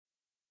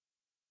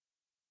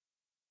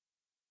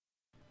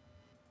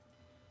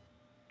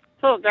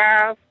Hey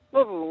guys,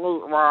 this is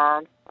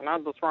Meatwad, and I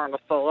just wanted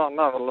to say I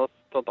never listened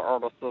to the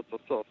Order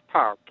 66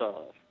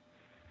 podcast.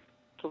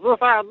 Cause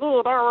if I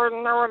did, I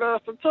wouldn't know what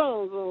else to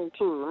change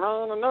into,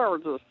 man, and that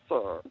would just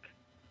suck.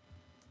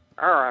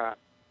 Alright,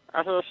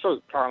 I hear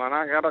sheep calling,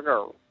 I gotta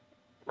go.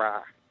 Bye.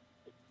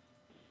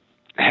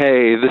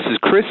 Hey, this is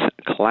Chris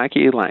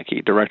Clacky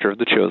Lackey, director of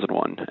The Chosen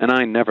One, and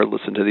I never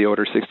listen to the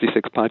Order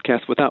 66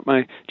 podcast without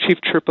my Chief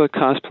Trippa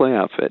cosplay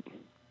outfit.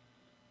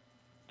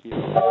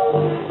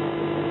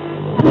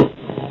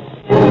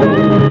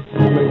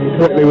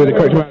 Correctly with the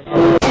correct amount.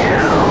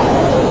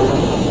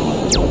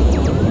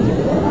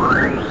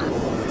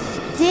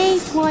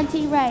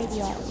 D20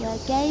 Radio, where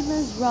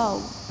gamers roll.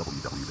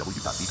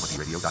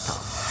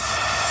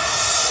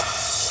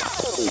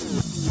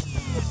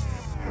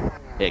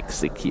 www.d20radio.com.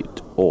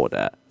 Execute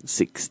Order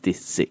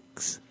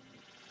 66.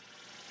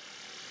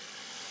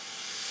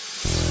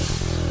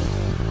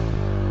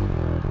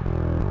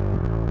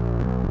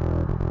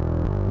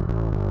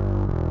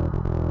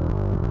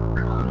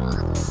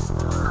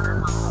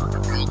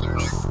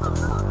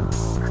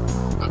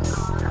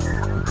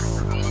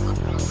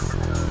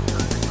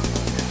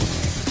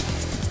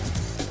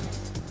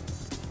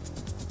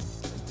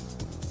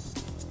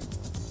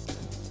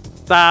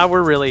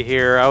 We're really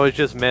here. I was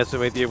just messing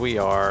with you. We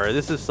are.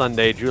 This is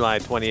Sunday, July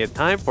 20th.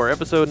 Time for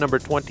episode number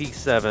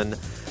 27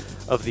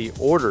 of the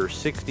Order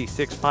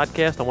 66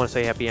 podcast. I want to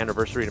say happy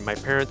anniversary to my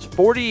parents.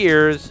 40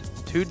 years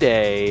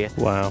today.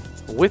 Wow.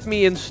 With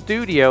me in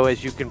studio,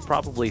 as you can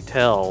probably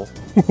tell,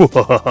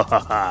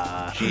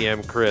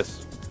 GM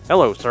Chris.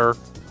 Hello, sir.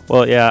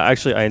 Well, yeah,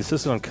 actually, I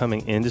insisted on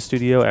coming into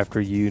studio after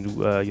you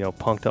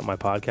punked up my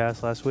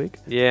podcast last week.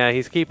 Yeah,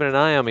 he's keeping an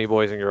eye on me,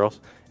 boys and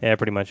girls. Yeah,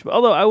 pretty much.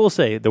 Although, I will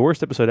say, the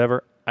worst episode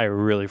ever, I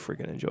really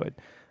freaking enjoyed.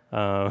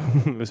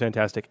 It was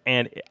fantastic.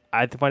 And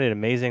I find it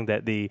amazing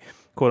that the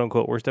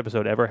quote-unquote worst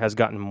episode ever has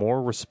gotten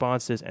more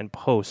responses and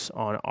posts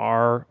on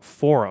our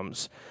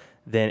forums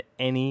than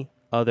any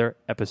other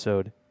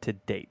episode to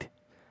date.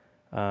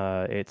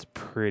 It's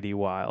pretty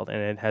wild,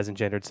 and it has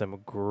engendered some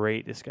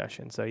great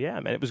discussion. So, yeah,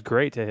 man, it was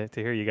great to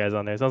hear you guys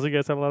on there. Sounds like you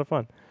guys have a lot of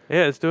fun.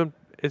 Yeah, it's doing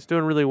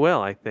really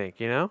well, I think,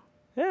 you know?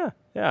 Yeah.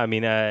 I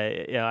mean,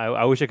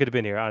 I wish I could have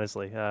been here,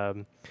 honestly.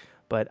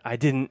 But I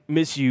didn't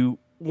miss you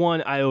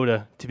one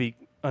iota, to be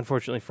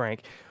unfortunately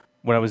frank.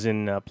 When I was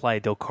in Playa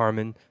del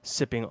Carmen,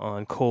 sipping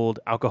on cold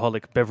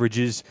alcoholic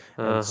beverages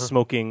and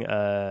smoking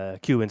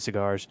Cuban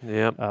cigars,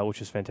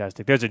 which was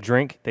fantastic. There's a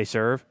drink they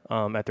serve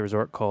at the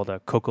resort called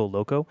Coco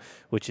Loco,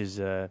 which is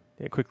it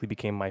quickly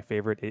became my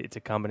favorite. It's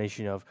a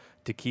combination of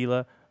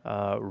tequila,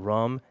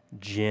 rum,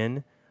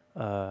 gin,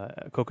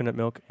 coconut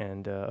milk,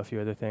 and a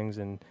few other things,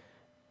 and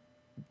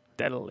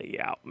deadly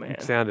out, man.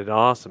 It sounded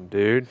awesome,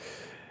 dude.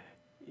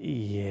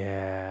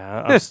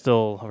 Yeah, I'm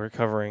still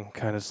recovering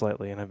kind of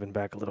slightly, and I've been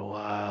back a little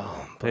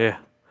while. Yeah.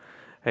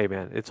 Hey,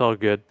 man, it's all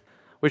good.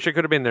 Wish I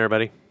could have been there,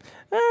 buddy.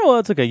 Well,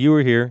 it's okay. You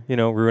were here,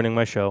 ruining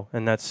my show,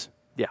 and that's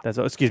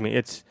excuse me,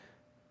 it's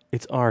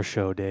our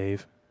show,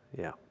 Dave.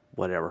 Yeah,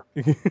 whatever.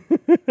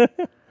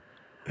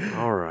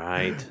 All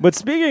right. But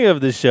speaking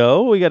of the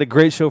show, we got a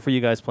great show for you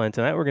guys planned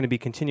tonight. We're going to be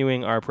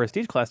continuing our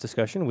Prestige class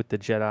discussion with the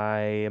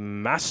Jedi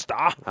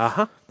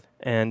Master.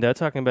 And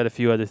talking about a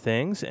few other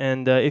things.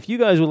 And if you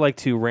guys would like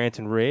to rant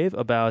and rave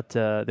about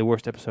the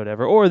worst episode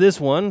ever, or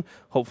this one,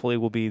 hopefully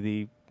will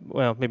be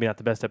maybe not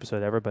the best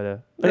episode ever,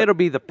 but it'll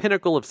be the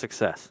pinnacle of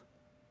success.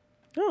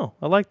 Oh,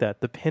 I like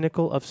that. The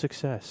pinnacle of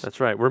success. That's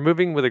right. We're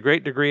moving with a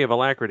great degree of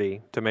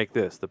alacrity to make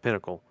this the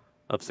pinnacle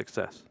of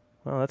success.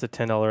 Well, that's a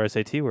 $10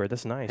 SAT word.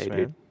 That's nice, man.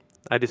 Dude.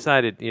 I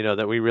decided,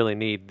 that we really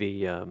need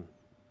the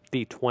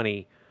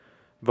D20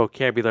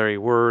 vocabulary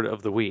word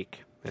of the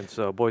week. And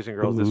so, boys and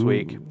girls, this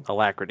week,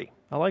 alacrity.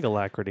 I like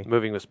alacrity.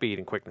 Moving with speed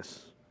and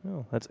quickness.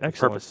 Oh, that's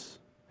excellent. Purpose.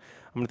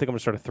 I'm going to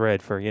start a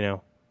thread for,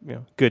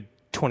 good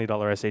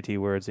 $20 SAT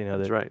words,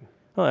 That's right.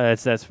 Oh,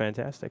 that's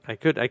fantastic. I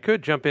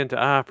could jump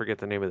into, forget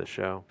the name of the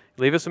show.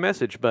 Leave us a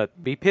message,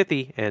 but be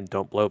pithy and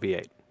don't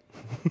bloviate.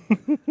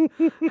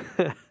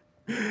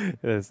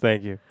 Yes,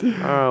 thank you.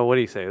 What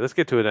do you say? Let's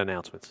get to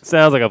announcements.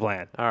 Sounds like a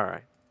plan. All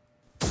right.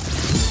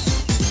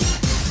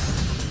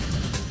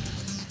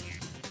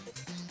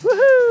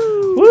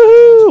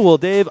 Woohoo! Well,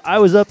 Dave, I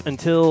was up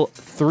until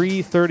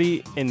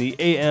 3:30 in the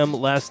a.m.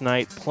 last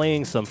night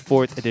playing some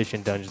 4th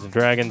edition Dungeons &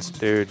 Dragons.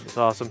 Dude, it's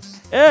awesome.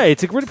 Yeah,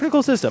 it's a pretty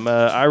cool system.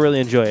 I really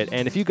enjoy it.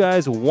 And if you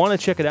guys want to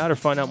check it out or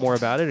find out more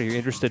about it, or you're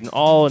interested in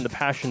the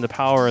passion, the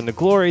power, and the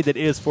glory that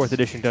is 4th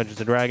edition Dungeons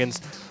 & Dragons,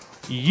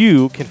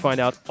 you can find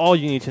out all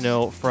you need to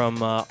know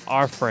from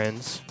our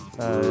friends,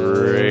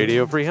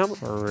 Radio Free Hamlet.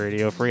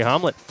 Radio Free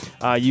Hamlet.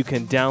 You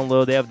can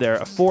download. They have their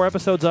 4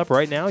 episodes up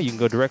right now. You can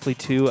go directly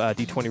to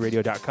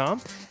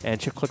d20radio.com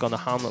and click on the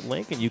Hamlet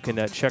link, and you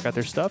can check out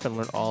their stuff and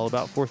learn all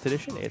about 4th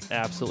edition. It's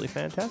absolutely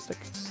fantastic.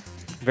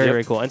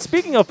 Very cool. And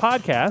speaking of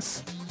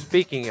podcasts,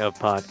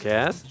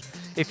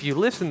 if you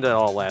listened at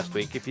all last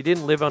week, if you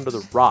didn't live under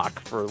the rock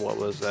for what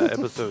was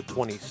episode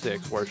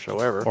 26, worst show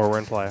ever, or we're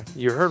in play,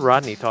 you heard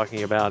Rodney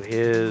talking about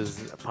his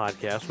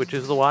podcast, which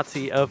is the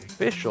WotC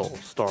official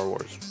Star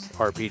Wars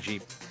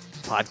RPG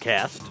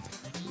podcast.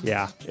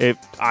 Yeah,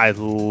 I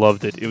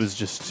loved it. It was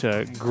just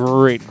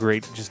great,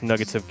 just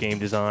nuggets of game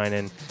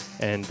design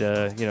and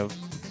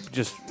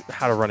just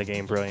how to run a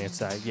game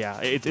brilliance.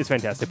 It's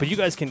fantastic. But you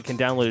guys can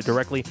download it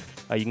directly.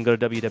 You can go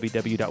to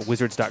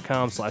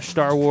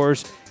www.wizards.com/Star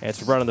Wars, and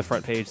it's right on the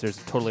front page. There's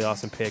a totally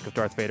awesome pic of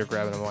Darth Vader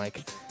grabbing a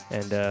mic,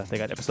 and they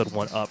got episode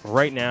 1 up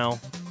right now,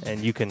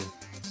 and you can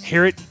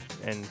hear it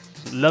and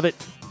love it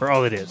for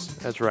all it is.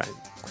 That's right.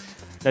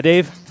 Now,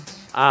 Dave.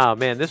 Ah,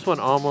 man, this one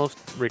almost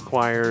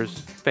requires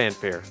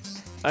fanfare.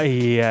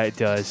 Yeah, it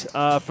does.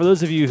 For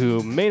those of you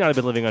who may not have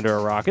been living under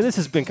a rock, and this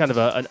has been kind of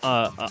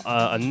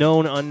a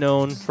known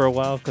unknown for a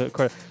while.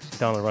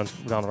 Donald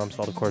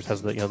Rumsfeld, of course,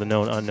 has the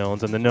known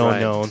unknowns and the known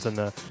knowns and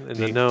the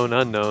known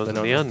unknowns and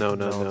the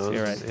unknown unknowns.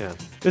 You're right. Yeah.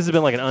 This has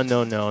been like an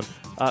unknown known.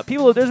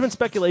 There's been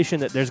speculation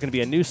that there's going to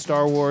be a new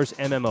Star Wars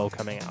MMO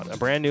coming out, a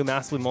brand new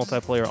massively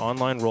multiplayer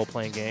online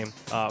role-playing game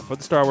for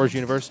the Star Wars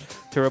universe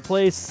to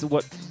replace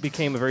what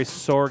became a very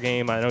sore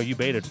game. I know you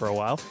baited for a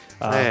while.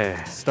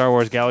 Star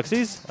Wars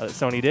Galaxies,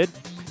 Sony did.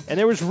 And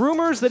there was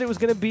rumors that it was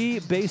going to be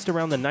based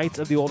around the Knights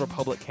of the Old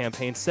Republic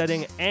campaign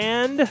setting.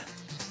 And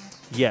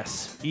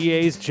yes,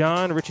 EA's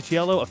John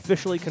Riccitiello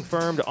officially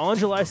confirmed on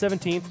July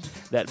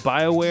 17th that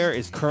BioWare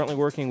is currently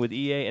working with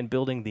EA and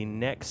building the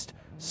next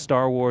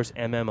Star Wars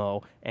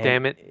MMO. And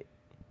damn it.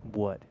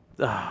 What?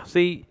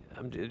 See,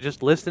 I'm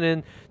just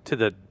listening to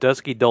the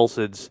dusky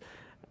dulcids,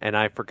 and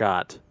I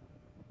forgot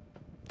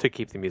to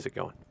keep the music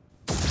going.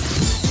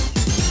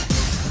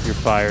 You're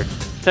fired.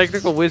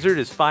 Technical Wizard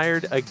is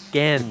fired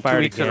again, 2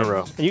 weeks in a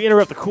row. And you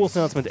interrupt the coolest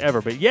announcement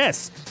ever. But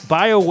yes,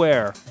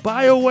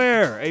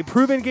 BioWare, a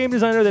proven game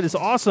designer that is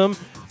awesome,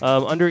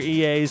 under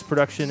EA's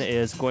production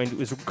is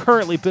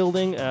currently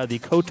building the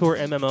KOTOR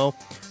MMO.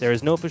 There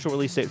is no official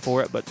release date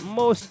for it, but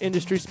most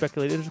industry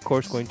speculated it's, of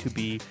course, going to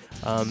be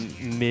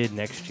mid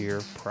next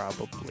year,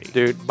 probably.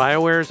 Dude,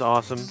 BioWare is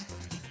awesome.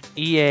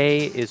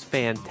 EA is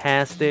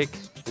fantastic.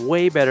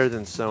 Way better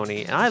than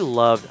Sony. And I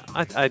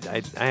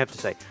have to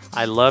say,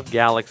 I loved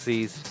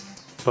Galaxies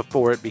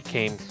before it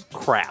became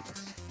crap.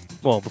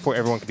 Well, before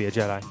everyone could be a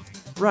Jedi.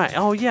 Right.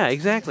 Oh, yeah,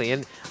 exactly.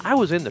 And I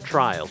was in the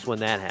trials when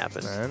that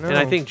happened. I know. And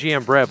I think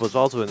GM Brev was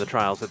also in the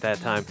trials at that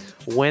time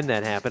when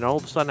that happened. All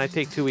of a sudden, I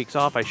take 2 weeks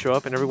off, I show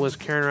up, and everyone's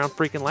carrying around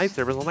freaking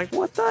lightsabers. I'm like,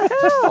 what the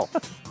hell?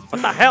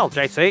 What the hell,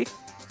 JC?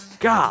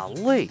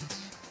 Golly.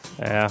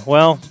 Yeah,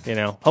 well,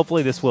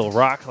 hopefully this will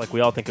rock like we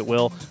all think it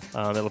will.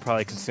 It'll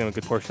probably consume a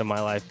good portion of my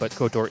life, but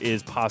KOTOR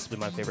is possibly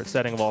my favorite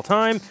setting of all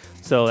time,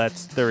 so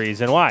that's the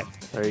reason why.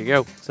 There you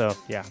go. So,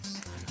 yeah.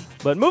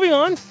 But moving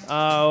on,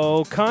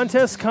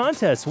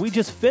 contest. We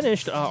just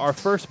finished our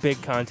first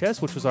big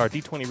contest, which was our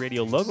D20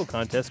 Radio logo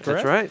contest,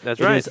 correct? That's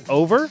right. It is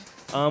over.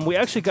 We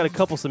actually got a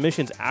couple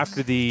submissions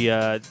after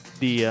the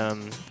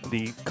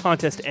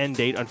contest end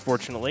date,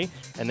 unfortunately,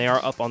 and they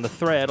are up on the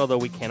thread, although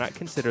we cannot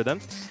consider them.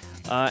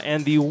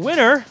 And the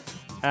winner,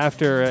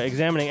 after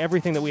examining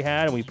everything that we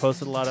had, and we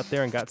posted a lot up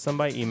there and got some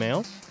by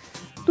email,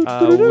 which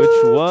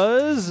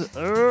was,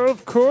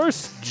 of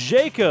course,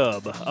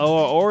 Jacob,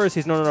 or as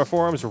he's known in our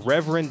forums,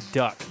 Reverend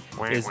Duck,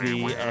 is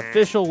the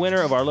official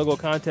winner of our logo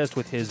contest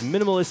with his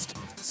minimalist,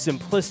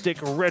 simplistic,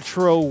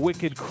 retro,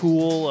 wicked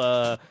cool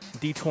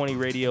D20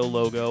 Radio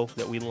logo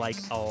that we like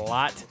a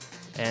lot.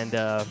 And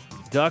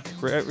Duck,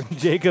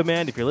 Jacob,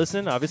 man, if you're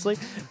listening, obviously,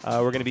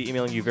 we're going to be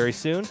emailing you very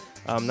soon.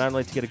 Not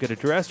only to get a good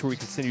address where we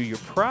can send you your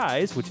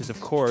prize, which is, of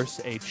course,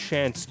 a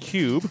chance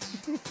cube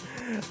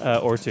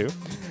or two.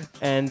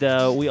 And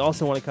we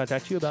also want to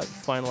contact you about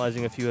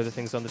finalizing a few other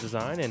things on the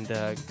design and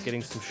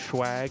getting some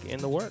swag in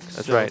the works.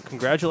 That's right.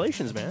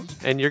 Congratulations, man.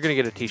 And you're going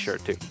to get a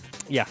T-shirt, too.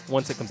 Yeah,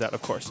 once it comes out,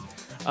 of course.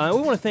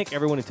 We want to thank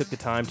everyone who took the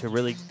time to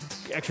really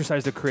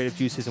exercise their creative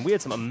juices, and we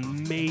had some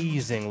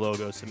amazing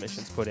logo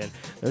submissions put in.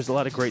 There's a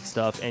lot of great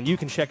stuff, and you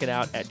can check it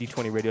out at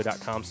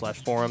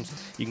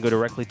d20radio.com/forums. You can go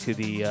directly to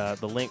the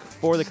link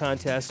for the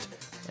contest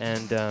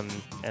and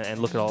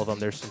look at all of them.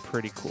 There's some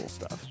pretty cool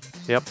stuff.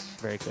 Yep.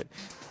 Very good.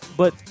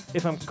 But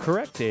if I'm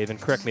correct, Dave, and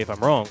correct me if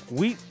I'm wrong,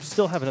 we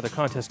still have another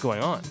contest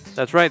going on.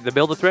 That's right, the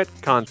Build a Threat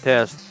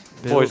contest.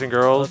 Boys and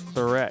girls.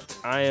 Threat.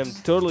 I am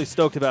totally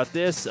stoked about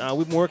this.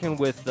 We've been working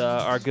with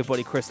our good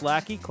buddy Chris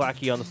Lackey,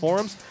 Clacky on the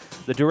forums,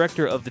 the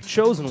director of The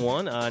Chosen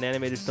One, an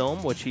animated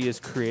film which he has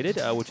created,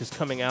 which is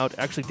coming out,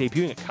 actually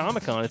debuting at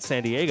Comic-Con at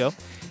San Diego.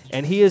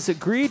 And he has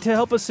agreed to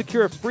help us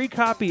secure a free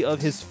copy of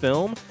his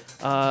film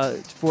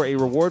for a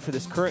reward for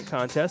this current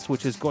contest,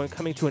 which is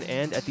coming to an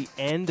end at the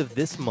end of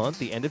this month,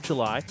 the end of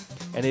July.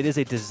 And it is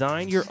a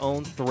Design Your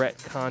Own Threat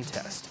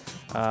contest.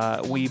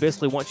 We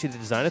basically want you to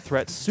design a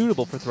threat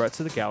suitable for threats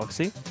of the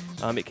galaxy.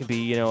 It can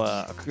be,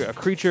 a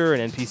creature,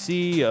 an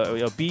NPC,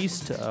 a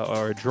beast,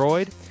 or a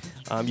droid.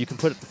 You can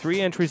put the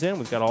 3 entries in.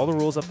 We've got all the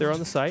rules up there on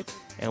the site,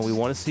 and we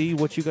want to see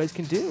what you guys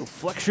can do.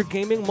 Flex your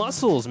gaming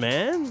muscles,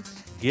 man.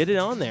 Get it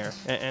on there.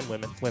 And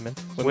women.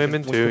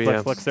 Women too,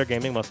 yeah. Flex their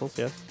gaming muscles,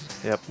 yes.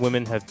 Yep.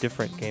 Women have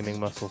different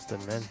gaming muscles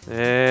than men.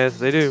 Yes,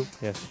 they do.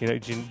 Yes.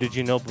 Did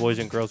you know boys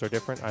and girls are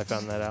different? I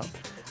found that out.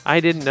 I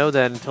didn't know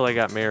that until I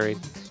got married.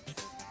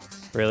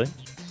 Really?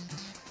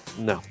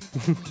 No.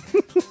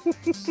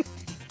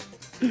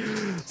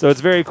 So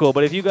it's very cool.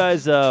 But if you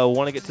guys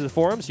want to get to the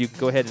forums, you can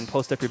go ahead and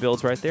post up your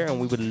builds right there, and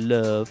we would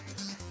love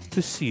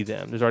to see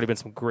them. There's already been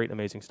some great,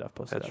 amazing stuff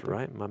posted. That's out there.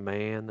 right, my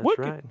man. That's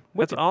Wicked. right.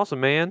 Wicked. That's awesome,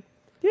 man.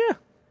 Yeah.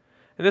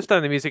 And this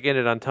time the music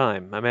ended on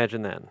time.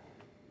 Imagine that.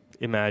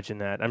 Imagine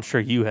that. I'm sure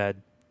you had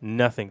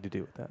nothing to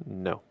do with that.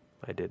 No,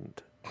 I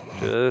didn't.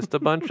 Just a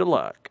bunch of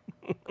luck.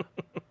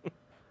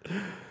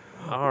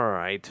 All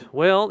right.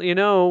 Well,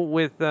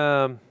 with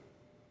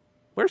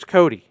where's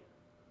Cody?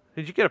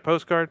 Did you get a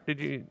postcard? Did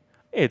you?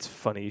 It's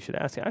funny you should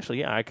ask.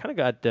 Actually, yeah, I kind of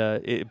got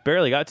it.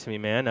 Barely got to me,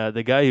 man.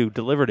 The guy who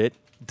delivered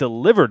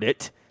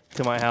it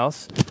to my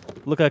house.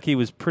 Looked like he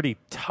was pretty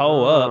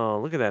toe up.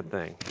 Oh, look at that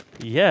thing.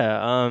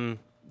 Yeah.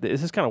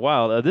 This is kind of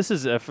wild. This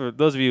is for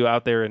those of you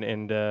out there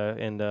in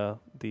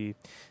the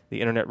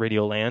internet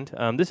radio land.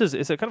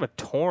 It's a kind of a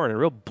torn and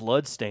real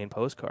blood-stained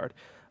postcard.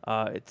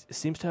 It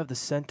seems to have the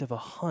scent of a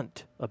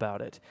hunt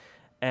about it,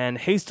 and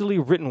hastily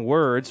written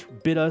words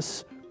bid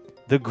us: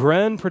 "The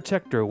Grand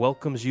Protector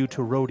welcomes you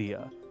to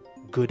Rhodia.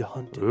 Good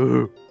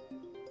hunting."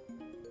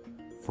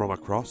 From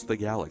across the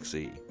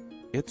galaxy,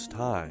 it's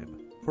time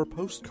for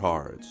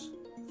postcards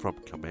from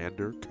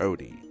Commander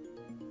Cody.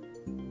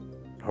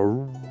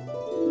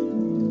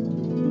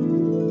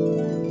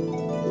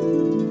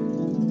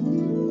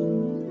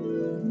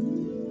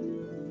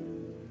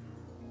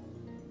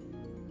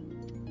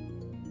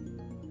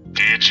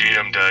 Dear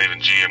GM Dave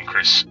and GM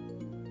Chris,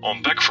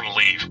 I'm back from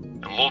leave,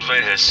 and Lord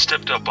Vader has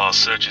stepped up our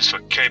searches for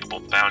capable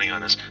bounty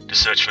hunters to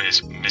search for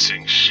his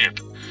missing ship.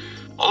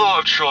 Although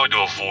I've tried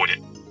to avoid it,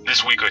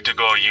 this week I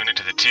took our unit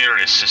to the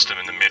Tirius system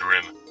in the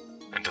Mid-Rim,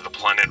 and to the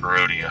planet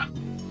Rhodia.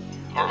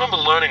 I remember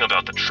learning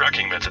about the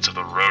tracking methods of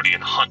the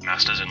Rhodian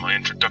Huntmasters in my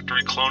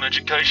introductory clone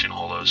education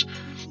hollows.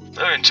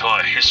 Their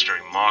entire history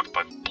marked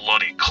by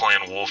bloody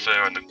clan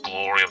warfare and the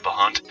glory of the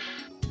hunt.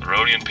 The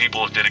Rhodian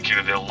people have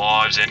dedicated their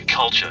lives and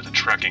culture to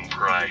tracking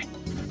prey.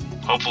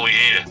 Hopefully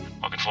here,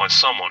 I can find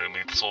someone who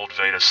meets Lord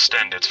Vader's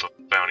standards for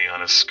bounty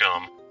hunter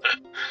scum.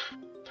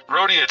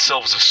 Rhodia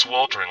itself is a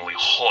swelteringly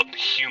hot and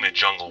humid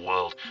jungle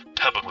world,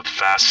 peppered with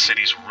vast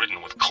cities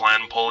ridden with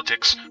clan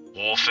politics,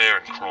 warfare,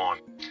 and crime.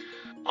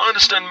 I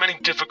understand many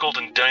difficult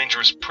and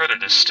dangerous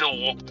predators still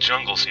walk the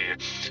jungles here,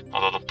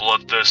 although the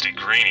bloodthirsty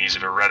greenies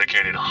have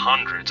eradicated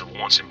hundreds of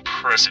once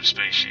impressive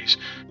species,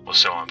 or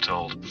so I'm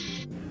told.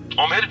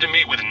 I'm headed to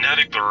meet with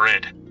Navik the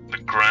Red, the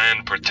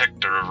Grand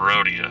Protector of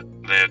Rhodia,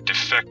 their de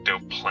facto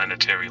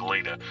planetary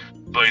leader,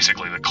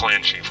 basically the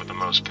clan chief with the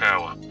most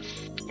power.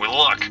 With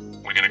luck,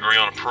 we can agree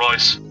on a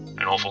price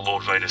and offer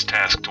Lord Vader's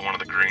task to one of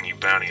the greenie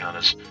bounty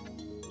hunters.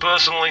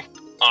 Personally,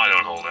 I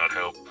don't hold out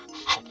hope.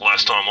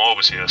 Last time I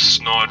was here, a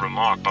snide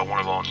remark by one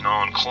of our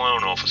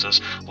non-clone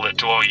officers led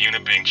to our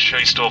unit being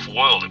chased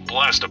off-world at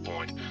Blaster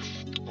Point.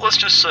 Let's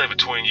just say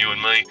between you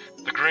and me,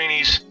 the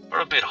greenies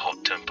are a bit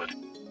hot-tempered.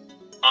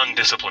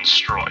 Undisciplined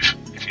strife,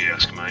 if you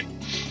ask me.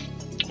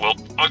 Well,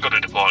 I gotta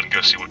depart and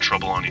go see what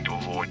trouble I need to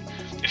avoid.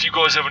 If you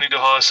guys ever need to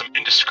hire some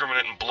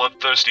indiscriminate and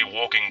bloodthirsty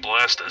walking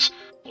blasters,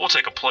 we'll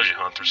take a pleasure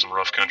hunt through some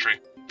rough country.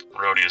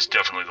 Rhodia's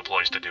definitely the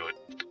place to do it.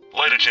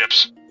 Later,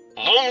 chaps.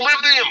 Long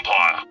live the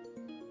Empire!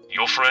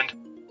 Your friend,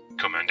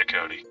 Commander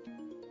Cody.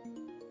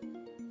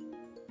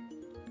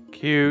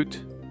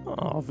 Cute.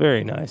 Oh,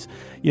 very nice.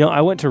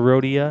 I went to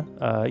Rhodia,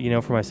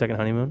 for my second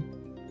honeymoon.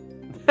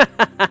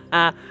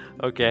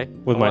 Okay.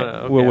 With my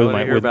I with wanna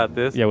my hear about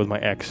this. Yeah, with my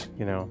ex,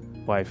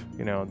 wife,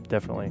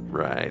 definitely.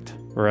 Right.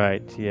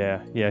 Right.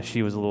 Yeah.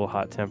 She was a little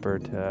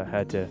hot-tempered.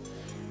 Had to,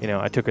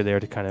 I took her there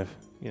to kind of,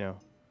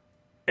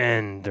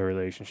 end the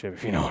relationship,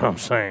 if you know what I'm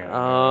saying.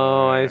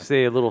 Oh, I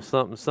see. A little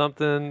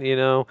something,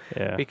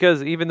 Yeah.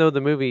 Because even though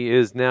the movie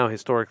is now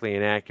historically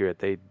inaccurate,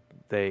 they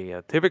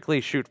typically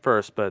shoot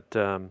first, but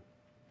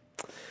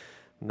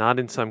not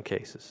in some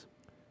cases.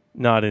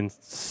 Not in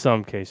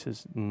some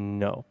cases,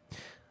 no.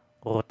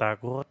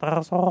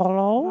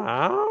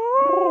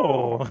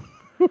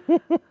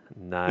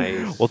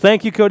 Nice. Well,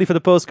 thank you, Cody, for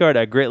the postcard.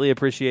 I greatly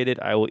appreciate it.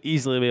 I will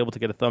easily be able to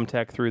get a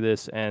thumbtack through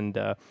this and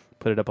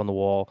put it up on the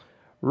wall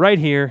right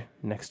here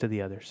next to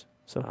the others.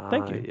 So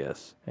thank you.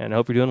 Yes. And I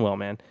hope you're doing well,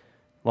 man.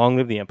 Long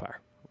live the Empire.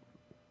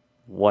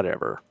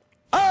 Whatever.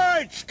 All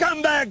right,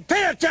 scumbag,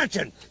 pay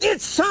attention.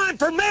 It's time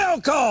for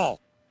mail call.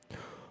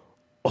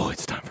 Oh,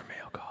 it's time for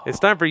mail call. It's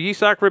time for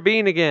Yitzhak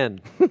Rabin again.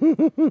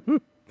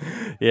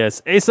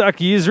 Yes, Asak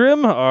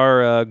Yizrim,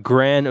 our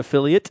Gran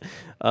affiliate,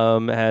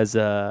 has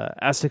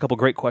asked a couple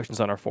great questions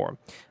on our forum.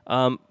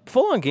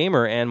 Full On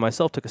Gamer and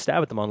myself took a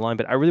stab at them online,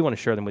 but I really want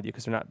to share them with you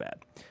because they're not bad.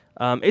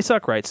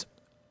 Asak writes,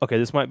 okay,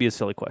 this might be a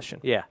silly question.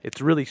 Yeah,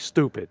 it's really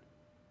stupid.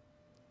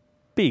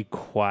 Be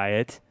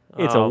quiet.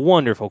 It's a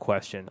wonderful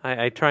question.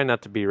 I try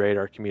not to berate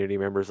our community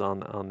members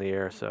on the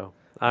air, so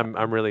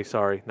I'm really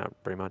sorry. Not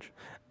very much.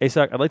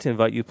 Asak, I'd like to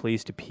invite you,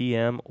 please, to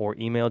PM or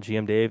email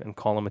GM Dave and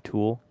call him a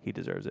tool. He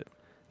deserves it.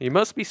 You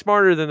must be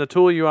smarter than the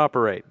tool you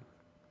operate.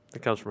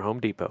 It comes from Home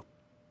Depot.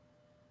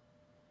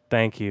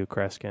 Thank you,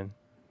 Kreskin.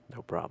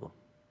 No problem.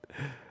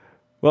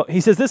 Well,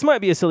 he says this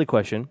might be a silly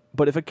question,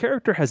 but if a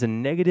character has a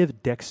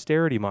negative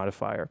dexterity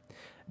modifier,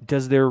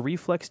 does their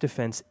reflex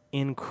defense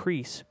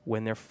increase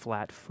when they're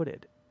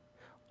flat-footed?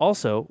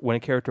 Also, when a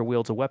character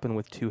wields a weapon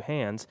with 2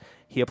 hands,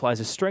 he applies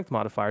a strength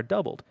modifier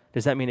doubled.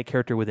 Does that mean a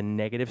character with a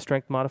negative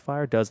strength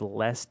modifier does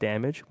less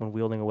damage when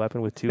wielding a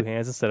weapon with 2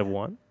 hands instead of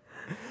 1?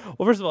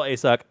 Well, first of all,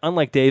 ASOC,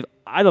 unlike Dave,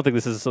 I don't think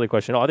this is a silly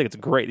question at all. I think it's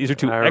great. These are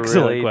 2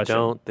 excellent questions. I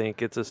don't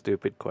think it's a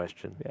stupid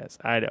question. Yes,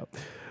 I know.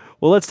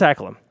 Well, let's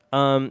tackle them.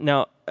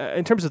 Now,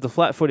 in terms of the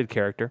flat-footed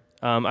character,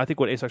 I think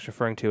what ASOC's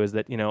referring to is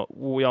that,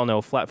 we all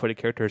know flat-footed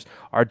characters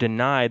are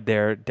denied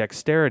their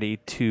dexterity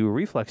to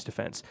reflex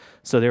defense.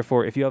 So,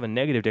 therefore, if you have a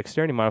negative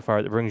dexterity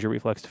modifier that brings your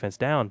reflex defense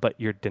down, but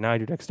you're denied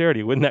your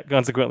dexterity, wouldn't that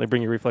consequently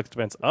bring your reflex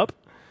defense up?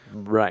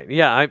 Right.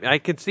 Yeah, I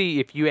can see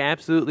if you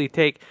absolutely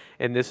take,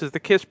 and this is the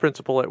KISS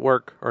principle at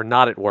work, or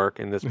not at work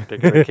in this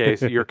particular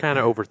case, you're kind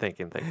of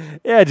overthinking things.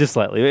 Yeah, just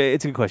slightly.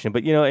 It's a good question.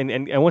 But,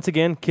 and once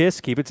again,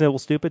 KISS, keep it simple,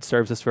 stupid,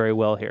 serves us very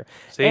well here.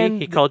 See,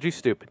 he called you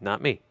stupid, not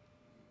me.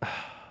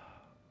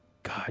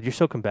 God, you're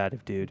so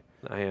combative, dude.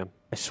 I am.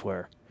 I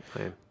swear.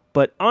 I am.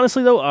 But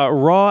honestly, though,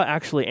 Raw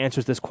actually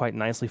answers this quite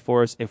nicely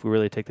for us if we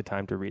really take the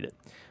time to read it.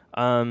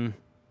 The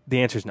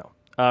answer is no.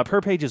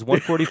 Per page is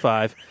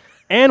 145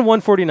 and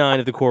 149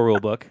 of the core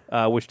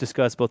rulebook, which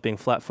discuss both being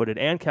flat-footed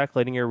and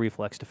calculating your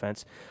reflex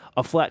defense.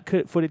 A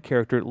flat-footed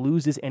character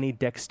loses any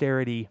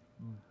dexterity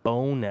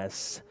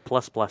bonus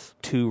plus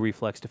to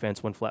reflex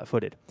defense when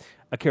flat-footed.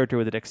 A character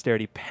with a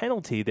dexterity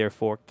penalty,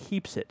 therefore,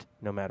 keeps it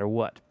no matter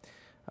what.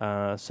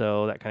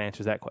 So that kind of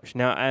answers that question.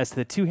 Now, as to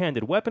the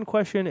 2-handed weapon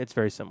question, it's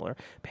very similar.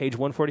 Page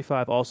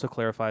 145 also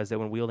clarifies that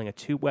when wielding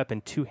a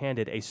weapon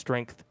two-handed, a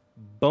strength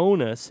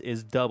bonus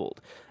is doubled,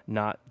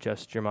 not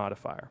just your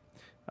modifier,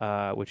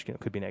 which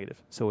could be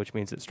negative. So which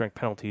means that strength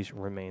penalties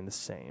remain the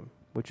same,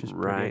 which is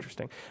pretty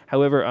interesting.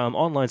 However,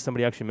 online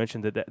somebody actually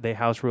mentioned that they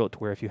house rule it to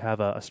where if you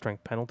have a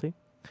strength penalty,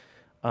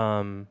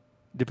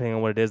 depending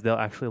on what it is, they'll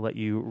actually let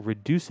you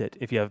reduce it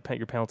if you have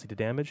your penalty to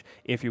damage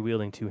if you're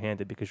wielding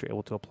two-handed because you're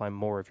able to apply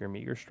more of your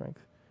meager strength.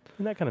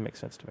 And that kind of makes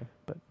sense to me.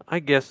 But I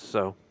guess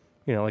so.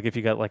 Like if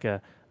you got like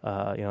a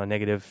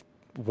negative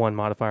 1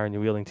 modifier and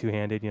you're wielding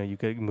two-handed, you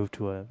could move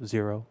to a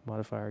 0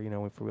 modifier, if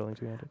you're wielding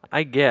two-handed.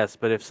 I guess,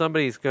 but if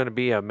somebody's going to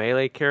be a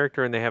melee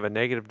character and they have a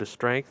negative to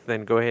strength,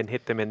 then go ahead and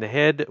hit them in the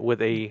head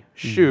with a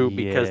shoe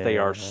because they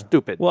are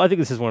stupid. Well, I think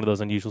this is one of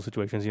those unusual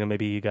situations.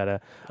 Maybe you got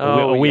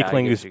a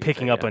weakling who's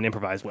picking up an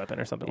improvised weapon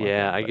or something like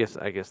that.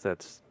 Yeah, I guess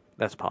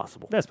that's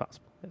possible. That's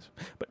possible. Yes.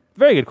 But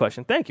very good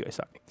question. Thank you,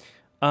 Asaki.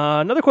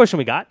 Another question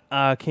we got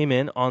came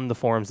in on the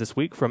forums this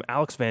week from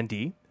Alex Van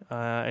D,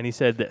 and he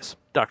said this.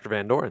 Dr.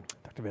 Van Doren.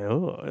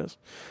 Yes.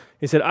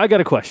 He said, I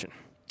got a question.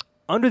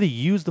 Under the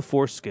Use the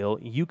Force skill,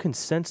 you can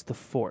sense the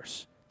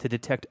Force to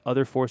detect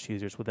other Force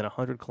users within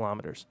 100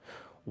 kilometers.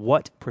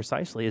 What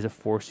precisely is a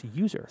Force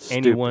user? Stupid.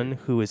 Anyone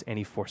who is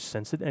any Force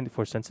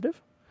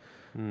sensitive?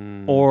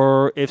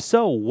 Or if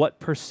so, what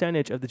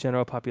percentage of the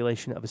general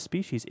population of a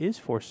species is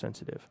Force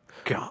sensitive?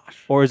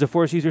 Gosh. Or is a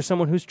Force user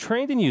someone who's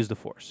trained in Use the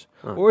Force?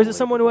 Or is it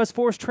someone who has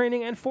Force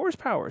training and Force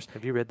powers?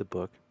 Have you read the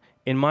book?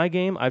 In my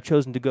game, I've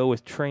chosen to go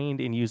with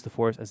trained in Use the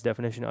Force as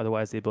definition.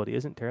 Otherwise, the ability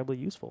isn't terribly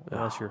useful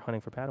unless you're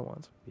hunting for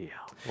Padawans. Yeah,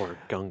 or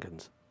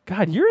Gungans.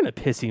 God, you're in a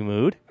pissy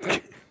mood.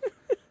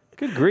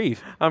 Good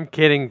grief. I'm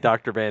kidding,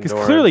 Dr. Van Doren.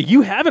 Because clearly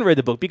you haven't read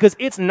the book because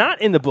it's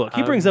not in the book.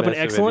 He brings up an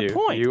excellent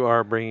point. You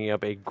are bringing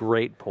up a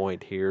great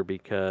point here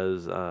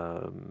because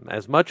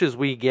as much as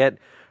we get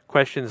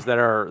questions that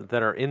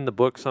are in the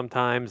book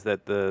sometimes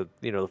that the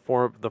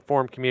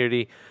forum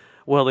community,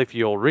 well, if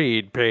you'll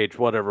read page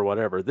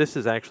whatever, this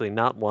is actually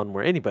not one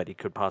where anybody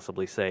could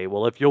possibly say,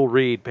 well, if you'll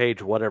read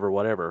page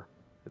whatever.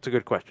 It's a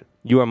good question.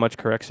 You are much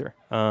correct, sir.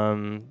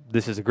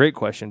 This is a great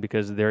question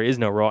because there is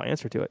no raw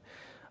answer to it.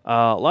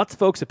 Lots of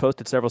folks have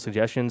posted several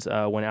suggestions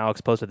when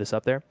Alex posted this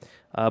up there,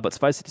 but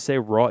suffice it to say,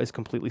 Raw is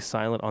completely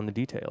silent on the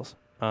details.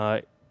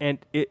 And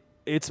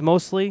it's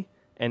mostly,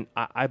 and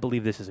I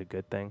believe this is a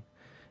good thing,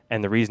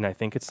 and the reason I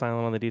think it's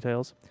silent on the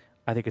details,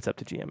 I think it's up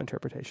to GM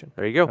interpretation.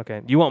 There you go.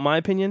 Okay, you want my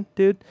opinion,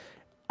 dude?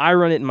 I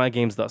run it in my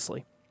games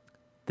thusly.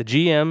 The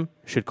GM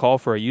should call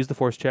for a Use the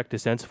Force check to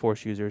sense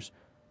Force users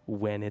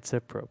when it's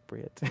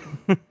appropriate.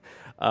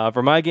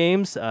 For my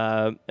games,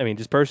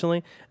 just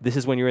personally, this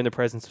is when you're in the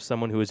presence of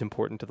someone who is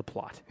important to the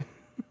plot.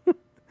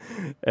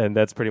 And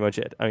that's pretty much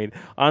it.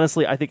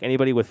 Honestly, I think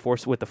anybody with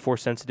the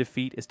Force-sensitive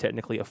feat is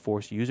technically a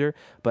Force user,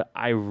 but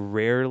I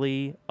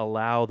rarely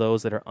allow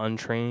those that are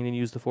untrained and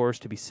use the Force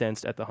to be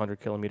sensed at the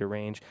 100-kilometer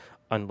range,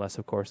 unless,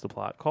 of course, the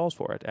plot calls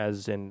for it,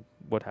 as in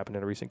what happened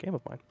in a recent game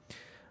of mine.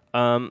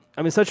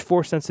 Such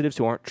Force sensitives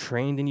who aren't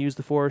trained and use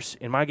the Force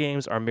in my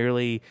games are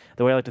merely,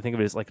 the way I like to think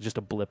of it is like just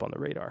a blip on the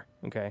radar,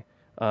 okay?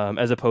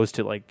 As opposed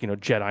to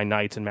Jedi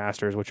Knights and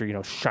Masters, which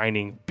are,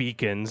 shining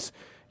beacons,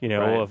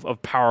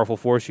 of powerful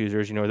Force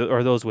users,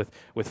 or those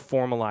with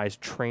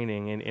formalized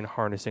training in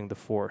harnessing the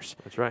Force.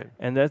 That's right.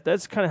 And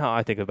that's kind of how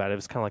I think about it.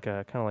 It's kind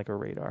of like a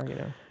radar,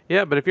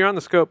 Yeah, but if you're on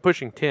the scope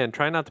pushing 10,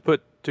 try not to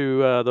put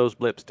those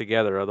blips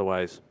together,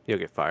 otherwise you'll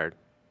get fired.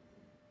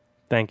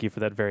 Thank you for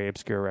that very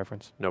obscure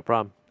reference. No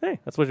problem. Hey,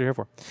 that's what you're here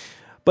for.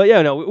 But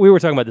yeah, no, we were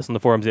talking about this on the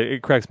forums.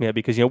 It cracks me up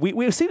because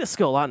we see this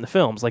skill a lot in the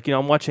films. Like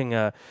I'm watching,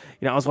 I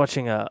was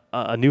watching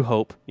A New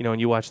Hope,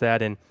 and you watch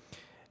that, and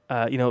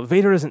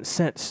Vader doesn't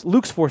sense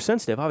Luke's Force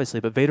sensitive, obviously,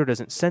 but Vader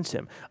doesn't sense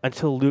him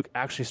until Luke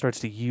actually starts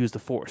to use the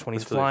Force when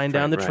he's flying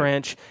down the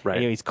trench. Right.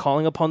 And, he's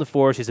calling upon the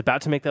Force. He's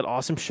about to make that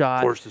awesome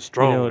shot. Force is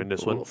strong in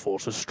this one. The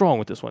Force is strong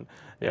with this one,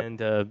 Yep.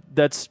 and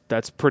that's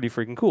pretty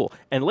freaking cool.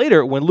 And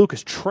later, when Luke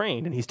is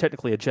trained and he's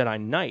technically a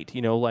Jedi Knight,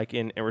 like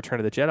in Return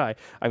of the Jedi,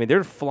 I mean,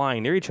 they're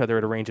flying near each other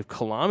at a range of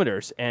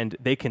kilometers, and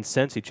they can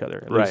sense each other.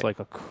 And Luke's like,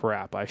 "Oh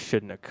crap, I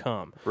shouldn't have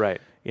come." Right.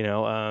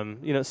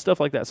 Stuff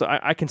like that. So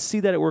I can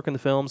see that at work in the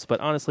films, but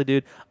honestly,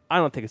 dude, I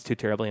don't think it's too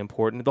terribly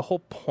important. The whole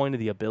point of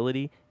the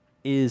ability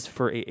is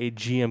for a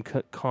GM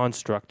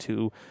construct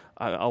to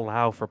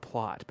allow for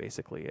plot,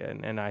 basically,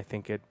 and I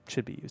think it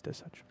should be used as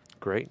such.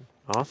 Great.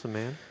 Awesome,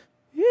 man.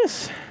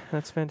 Yes,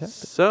 that's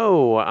fantastic.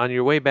 So, on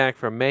your way back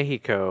from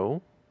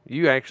Mexico,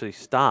 you actually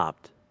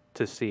stopped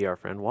to see our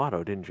friend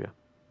Watto, didn't you?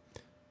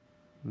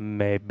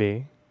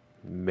 Maybe.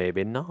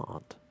 Maybe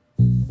not.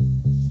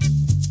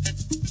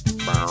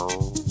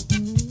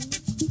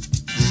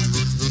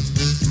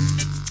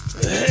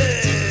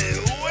 Hey,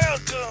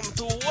 welcome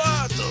to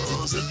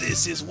Watto's.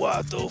 This is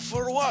Watto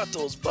for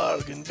Watto's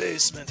Bargain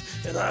Basement,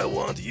 and I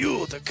want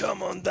you to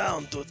come on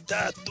down to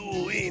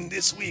Tatooine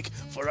this week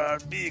for our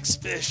big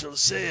special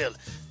sale.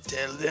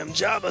 Tell them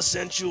Jabba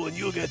sent you and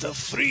you get a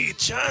free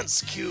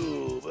chance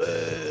cube.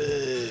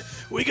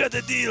 We got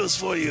the deals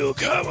for you.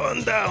 Come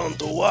on down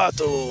to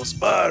Watto's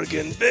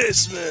Bargain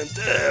Basement.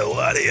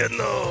 What do you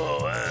know?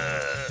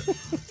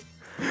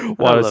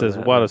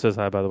 Watto says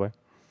hi, by the way.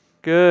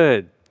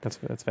 Good.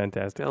 That's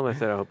fantastic. Tell him I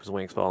said I hope his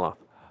wings fall off.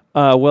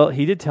 Well,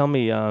 he did tell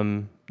me you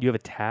have a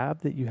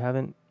tab that you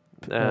haven't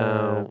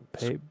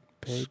paid.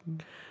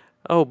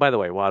 Oh, by the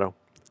way, Watto,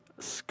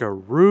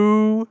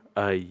 screw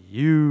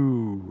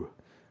you.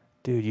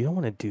 Dude, you don't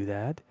want to do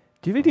that.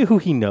 Do you have any idea who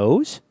he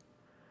knows?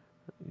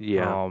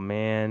 Yeah. Oh,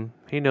 man.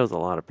 He knows a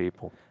lot of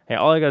people. Hey,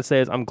 all I got to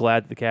say is I'm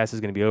glad that the cast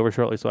is going to be over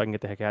shortly so I can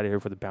get the heck out of here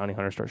before the bounty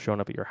hunters start showing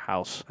up at your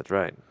house. That's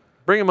right.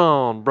 Bring him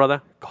on,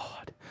 brother.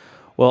 God.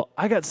 Well,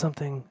 I got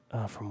something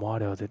from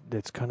Watto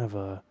that's kind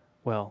of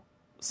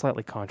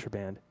slightly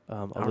contraband,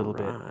 a little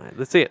bit.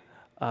 Let's see it.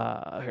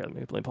 Here, let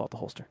me pull out the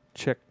holster.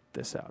 Check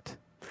this out.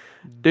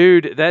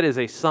 Dude, that is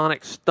a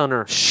sonic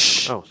stunner.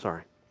 Shh. Oh,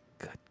 sorry.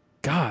 Good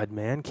God,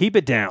 man. Keep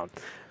it down.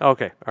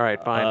 Okay. All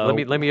right,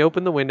 fine. Let me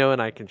open the window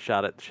and I can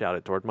shout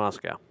it toward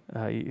Moscow.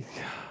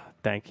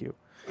 Thank you.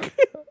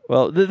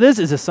 Well, this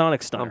is a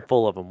sonic stunner. I'm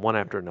full of them, one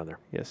after another.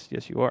 Yes,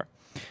 you are.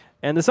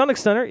 And the Sonic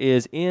Stunner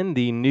is in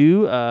the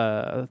new,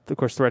 of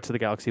course, Threats of the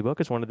Galaxy book.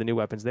 It's one of the new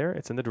weapons there.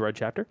 It's in the Droid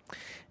chapter.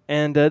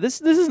 And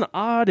this is an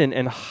odd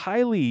and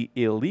highly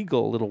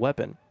illegal little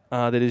weapon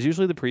that is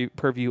usually the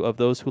purview of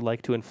those who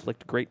like to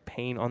inflict great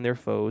pain on their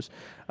foes,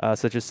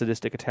 such as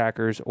sadistic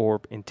attackers or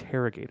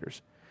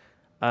interrogators.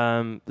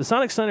 The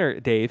Sonic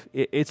Stunner, Dave,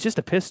 it's just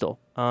a pistol,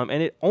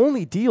 and it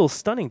only deals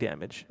stunning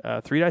damage,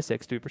 3d6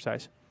 to be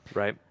precise.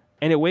 Right.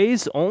 And it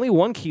weighs only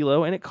 1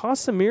 kilo, and it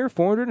costs a mere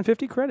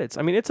 450 credits.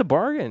 I mean, it's a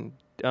bargain,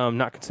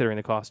 not considering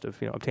the cost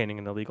of obtaining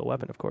an illegal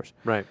weapon, of course.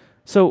 Right.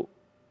 So,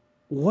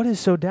 what is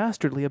so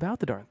dastardly about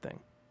the darn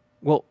thing?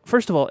 Well,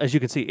 first of all, as you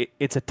can see,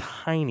 it's a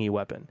tiny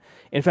weapon.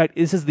 In fact,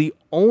 this is the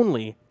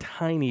only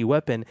tiny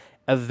weapon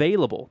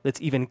available that's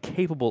even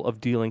capable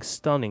of dealing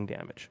stunning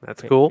damage.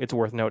 That's cool. It's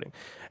worth noting.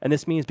 And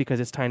this means because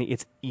it's tiny,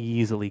 it's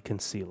easily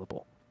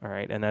concealable. All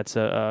right, and that's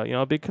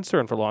a big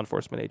concern for law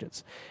enforcement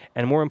agents.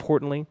 And more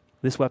importantly,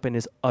 this weapon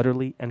is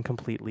utterly and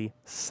completely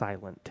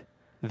silent.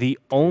 The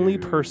only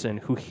person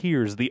who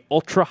hears the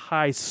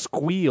ultra-high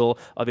squeal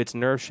of its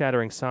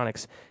nerve-shattering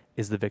sonics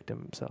is the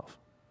victim himself.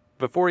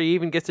 Before he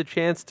even gets a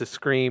chance to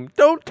scream,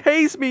 "Don't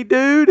tase me,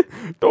 dude!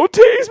 Don't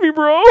tase me,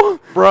 bro!"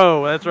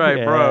 Bro, that's right,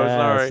 yes, bro,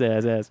 sorry.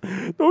 Yes.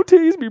 Don't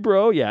tase me,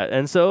 bro. Yeah,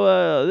 and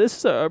so this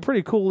is a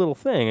pretty cool little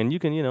thing, and you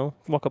can,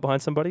 walk up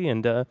behind somebody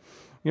and...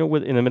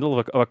 in the middle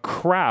of a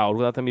crowd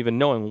without them even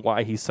knowing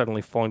why he's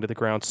suddenly falling to the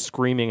ground,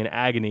 screaming in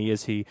agony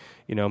as he,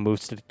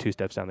 moves 2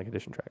 steps down the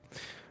condition track.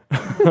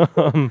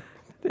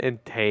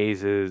 And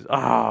tases.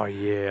 Oh,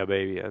 yeah,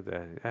 baby.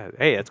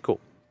 Hey, that's cool.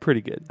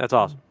 Pretty good. That's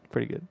awesome.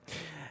 Pretty good.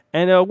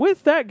 And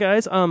with that,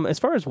 guys, as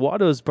far as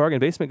Watto's Bargain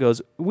Basement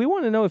goes, we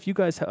want to know if you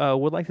guys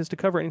would like us to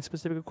cover any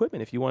specific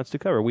equipment if you want us to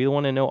cover. We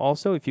want to know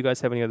also if you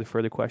guys have any other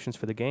further questions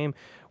for the game.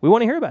 We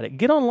want to hear about it.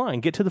 Get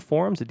online. Get to the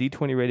forums at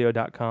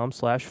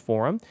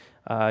d20radio.com/forum.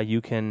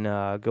 You can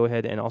go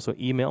ahead and also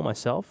email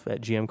myself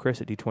at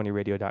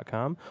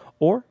gmchris@d20radio.com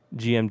or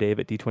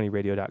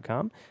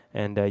gmdave@d20radio.com.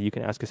 And you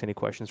can ask us any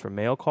questions for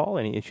mail call,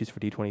 any issues for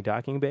D20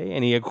 Docking Bay,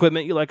 any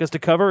equipment you'd like us to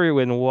cover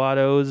in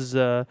Watto's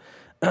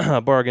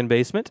Bargain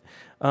Basement.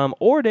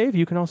 Or, Dave,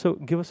 you can also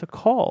give us a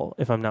call,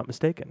 if I'm not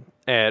mistaken.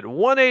 At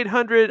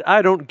 1-800,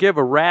 I don't give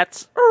a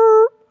rat's.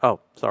 Oh,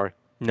 sorry.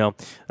 No,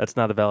 that's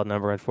not a valid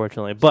number,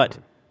 unfortunately. But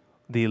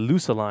the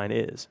LUSA line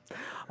is.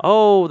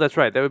 Oh, that's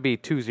right. That would be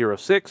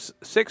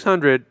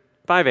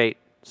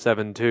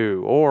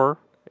 206-600-5872 or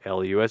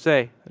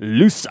LUSA.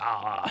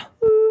 LUSA.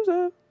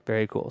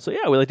 Very cool. So,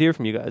 yeah, we'd like to hear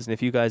from you guys. And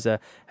if you guys have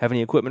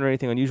any equipment or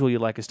anything unusual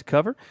you'd like us to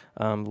cover,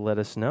 let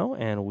us know,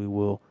 and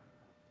we'll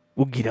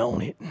get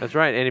on it. That's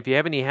right. And if you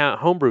have any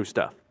homebrew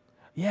stuff,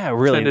 Yeah,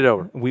 really. Send it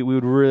over. We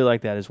would really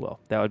like that as well.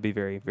 That would be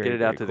very, very Get it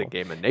very out to the cool.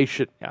 Gamer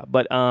Nation. Yeah,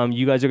 but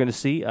you guys are going to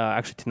see,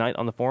 actually tonight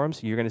on the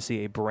forums, you're going to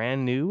see a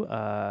brand new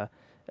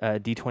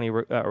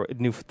D20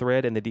 new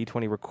thread in the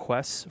D20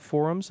 requests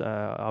forums,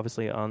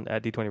 obviously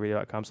at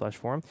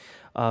d20radio.com/forum,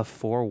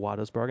 for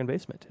Watto's Bargain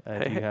Basement.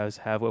 If you guys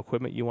have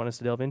equipment you want us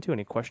to delve into,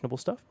 any questionable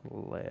stuff,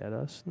 let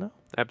us know.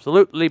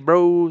 Absolutely,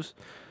 bros.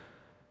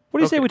 What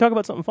do you say we talk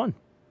about something fun?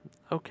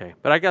 Okay,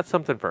 but I got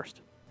something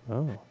first.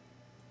 Oh.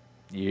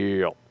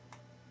 Yeah.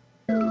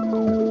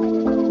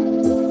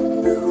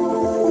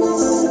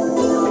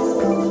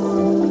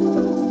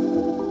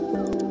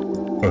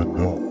 And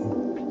now,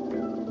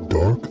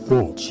 Dark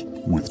Thoughts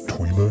with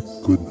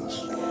Twi'lek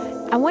Goodness.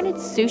 I wanted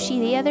sushi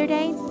the other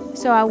day,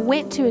 so I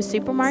went to a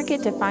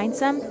supermarket to find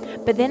some,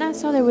 but then I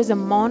saw there was a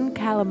Mon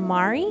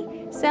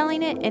Calamari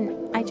selling it,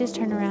 and I just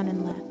turned around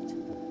and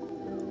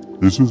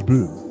left. This has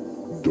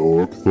been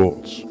Dark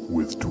Thoughts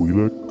with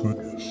Twi'lek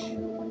Goodness.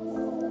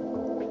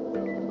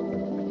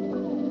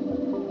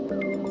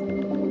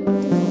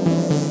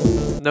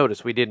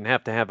 Notice we didn't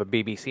have to have a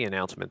BBC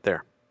announcement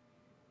there.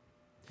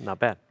 Not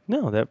bad.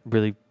 No, that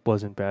really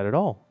wasn't bad at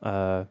all.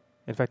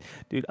 In fact,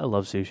 dude, I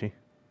love sushi.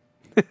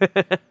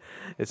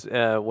 It's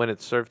when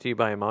it's served to you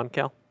by a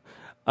Moncal?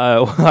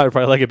 I'd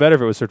probably like it better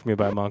if it was served to me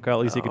by a Moncal. At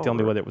least you could tell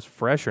me whether it was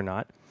fresh or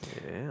not.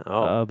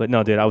 Yeah. But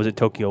no, dude, I was at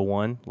Tokyo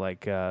One,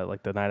 like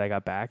the night I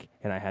got back,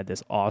 and I had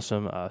this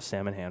awesome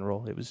salmon hand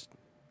roll. It was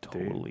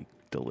totally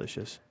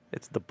delicious.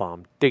 It's the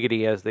bomb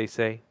diggity, as they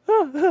say.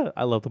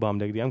 I love the bomb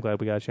diggity. I'm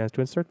glad we got a chance to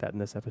insert that in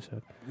this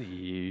episode.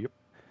 Yep.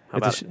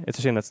 It's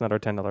a shame that's not our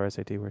 $10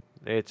 SAT word.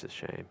 It's a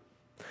shame.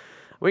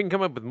 We can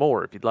come up with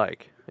more if you'd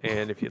like.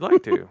 And if you'd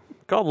like to,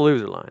 call the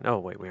loser line. Oh,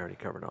 wait, we already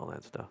covered all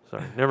that stuff.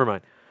 Sorry, never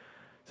mind.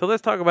 So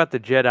let's talk about the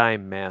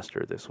Jedi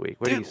Master this week.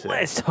 What do you say?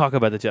 Let's talk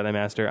about the Jedi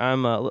Master.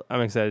 I'm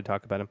excited to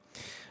talk about him.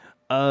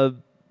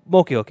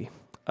 Mokioki.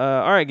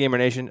 All right, Gamer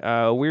Nation.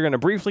 We're going to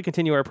briefly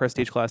continue our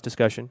Prestige class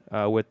discussion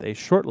with a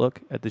short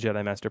look at the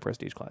Jedi Master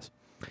Prestige class.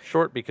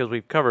 Short because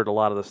we've covered a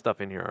lot of the stuff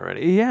in here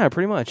already. Yeah,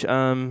 pretty much.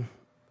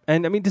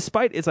 And I mean,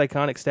 despite its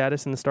iconic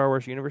status in the Star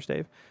Wars universe,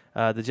 Dave,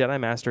 the Jedi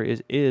Master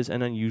is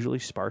an unusually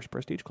sparse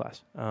prestige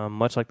class,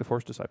 much like the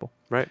Force Disciple.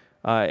 Right.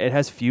 It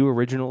has few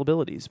original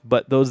abilities,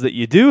 but those that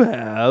you do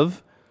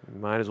have... You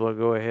might as well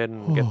go ahead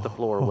and get the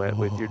floor wet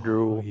with your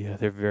drool. Yeah,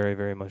 they're very,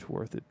 very much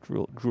worth it,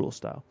 drool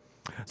style.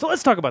 So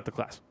let's talk about the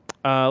class.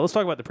 Let's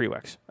talk about the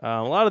prereqs.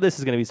 A lot of this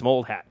is going to be some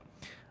old hat.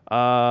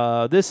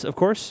 This, of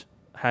course,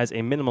 has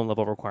a minimum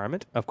level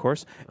requirement, of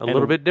course. A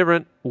little bit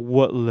different.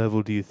 What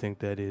level do you think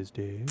that is,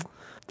 Dave?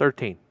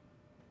 13.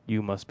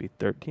 You must be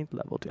 13th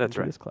level to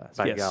enter this class.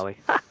 By golly.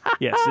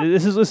 Yes,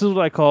 this is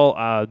what I call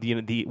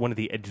the one of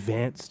the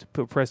advanced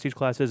prestige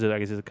classes. I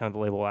guess is kind of the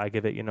label I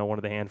give it. You know, one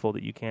of the handful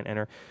that you can't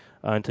enter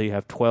until you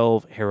have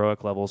 12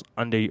 heroic levels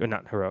under you,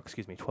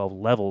 12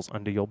 levels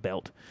under your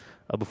belt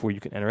before you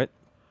can enter it.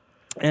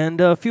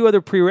 And a few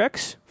other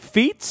prereqs,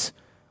 feats.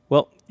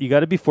 Well, you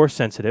got to be force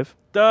sensitive.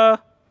 Duh.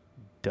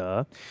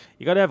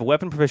 You got to have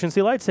weapon proficiency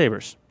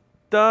lightsabers.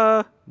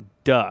 Duh.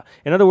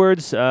 In other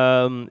words,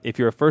 if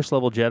you're a first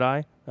level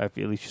Jedi, if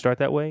at least you start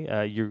that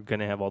way, you're going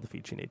to have all the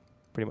feats you need,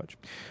 pretty much.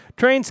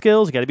 Train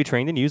skills, you got to be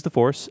trained and use the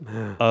Force.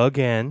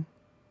 Again.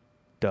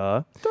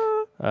 Duh.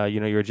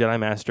 You're a Jedi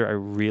Master. I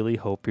really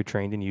hope you're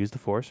trained and use the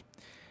Force.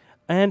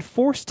 And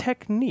Force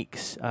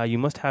techniques. You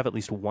must have at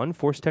least one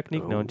Force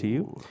technique known to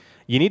you.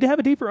 You need to have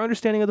a deeper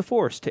understanding of the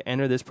Force to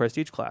enter this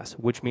prestige class,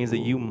 which means that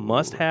you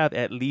must have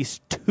at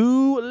least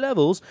 2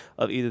 levels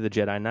of either the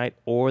Jedi Knight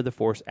or the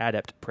Force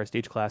Adept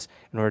prestige class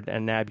in order to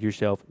nab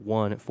yourself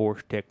one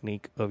Force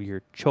technique of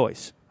your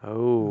choice.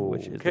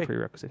 Which is the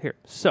prerequisite here.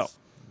 So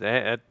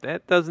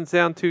that doesn't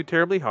sound too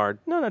terribly hard.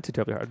 No, not too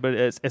terribly hard, but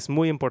es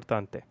muy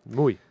importante.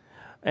 Muy.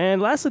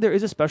 And lastly, there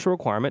is a special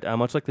requirement.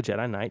 Much like the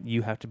Jedi Knight,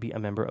 you have to be a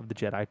member of the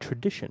Jedi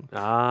tradition.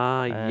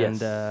 Yes.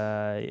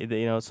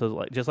 And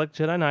so just like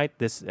Jedi Knight,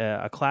 this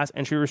a class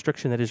entry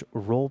restriction that is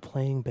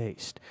role-playing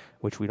based,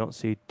 which we don't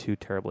see too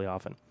terribly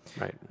often.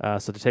 Right.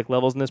 So to take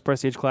levels in this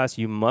prestige class,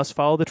 you must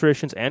follow the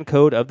traditions and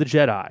code of the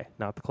Jedi,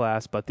 not the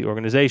class, but the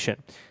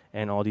organization.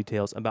 And all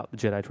details about the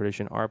Jedi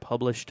tradition are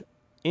published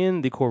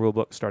in the core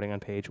rulebook, starting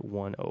on page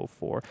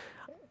 104.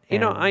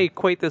 I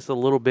equate this a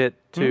little bit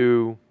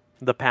to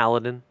the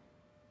Paladin.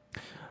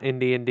 In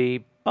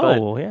D&D.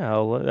 Oh,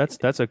 yeah,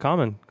 that's a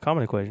common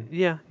equation.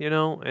 Yeah,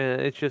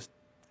 it's just,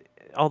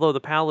 although the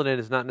Paladin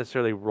is not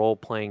necessarily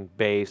role-playing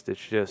based,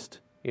 it's just,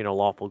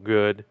 lawful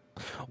good.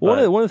 One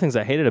of the things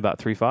I hated about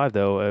 3.5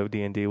 though of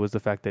D&D was the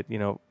fact that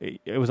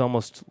it was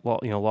almost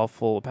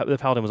lawful. The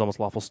Paladin was almost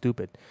lawful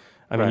stupid.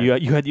 I mean,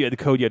 you had the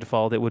code you had to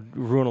follow that would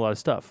ruin a lot of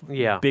stuff.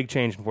 Yeah, big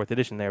change from 4th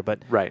edition there, but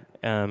right.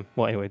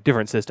 Well, anyway,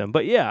 different system.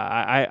 But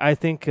yeah, I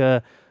think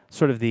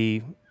sort of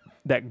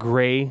that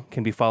gray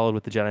can be followed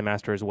with the Jedi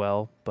Master as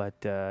well, but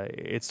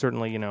it's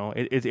certainly,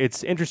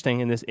 it's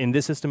interesting in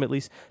this system at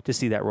least to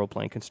see that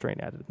role-playing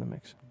constraint added in the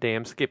mix.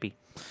 Damn Skippy.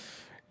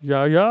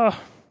 Yeah.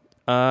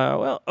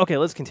 Well, okay,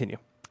 let's continue.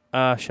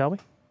 Shall we?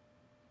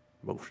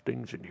 Most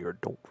things in here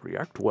don't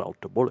react well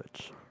to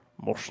bullets.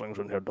 Most things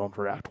in here don't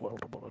react well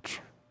to bullets.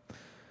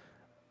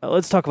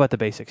 Let's talk about the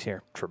basics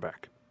here.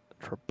 Trebek.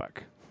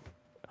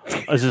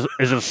 Is it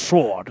a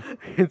sword?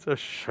 It's a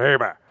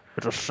saber.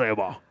 It's a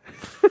saber.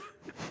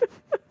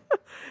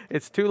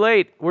 It's too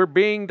late. We're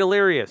being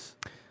delirious.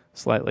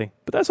 Slightly,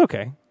 but that's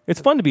okay. It's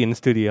fun to be in the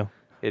studio.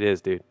 It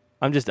is, dude.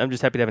 I'm just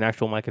happy to have an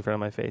actual mic in front of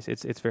my face.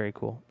 It's very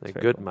cool. A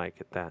good mic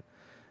at that.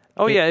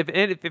 Oh yeah,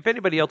 if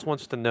anybody else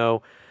wants to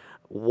know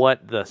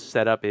what the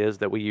setup is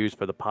that we use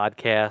for the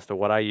podcast or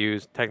what I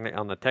use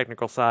on the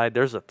technical side,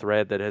 there's a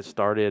thread that has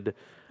started.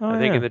 I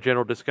think in the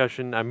general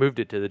discussion. I moved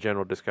it to the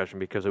general discussion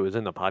because it was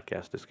in the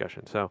podcast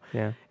discussion. So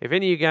if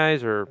any of you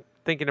guys are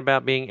thinking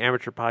about being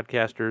amateur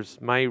podcasters,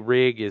 my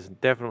rig is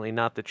definitely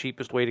not the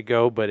cheapest way to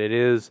go, but it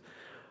is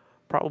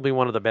probably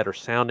one of the better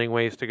sounding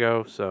ways to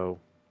go. So,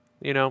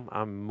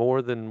 I'm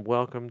more than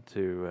welcome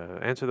to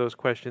answer those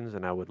questions,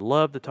 and I would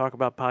love to talk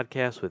about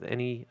podcasts with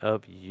any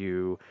of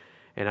you.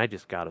 And I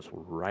just got us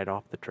right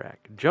off the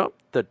track. Jump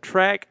the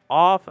track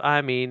off.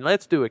 I mean,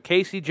 let's do a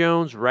Casey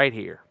Jones right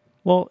here.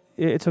 Well,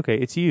 it's okay.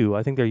 It's you.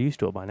 I think they're used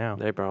to it by now.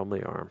 They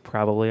probably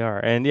are.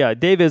 And yeah,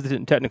 Dave is the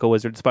technical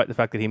wizard, despite the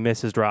fact that he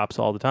misses drops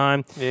all the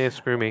time. Yeah,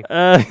 screw me.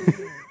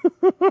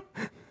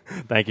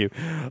 Thank you.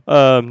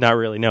 Not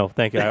really. No,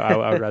 thank you.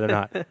 I would rather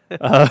not.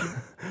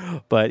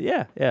 But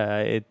yeah.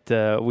 You've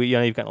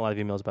gotten a lot of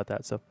emails about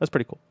that, so that's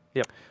pretty cool.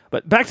 Yep.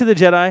 But back to the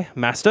Jedi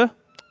Master.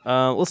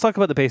 Let's talk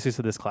about the basics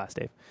of this class,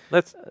 Dave.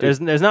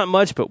 There's not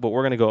much, but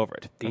we're going to go over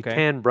it.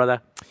 D10,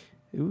 brother.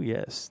 Ooh,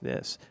 yes.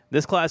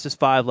 This class is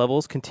 5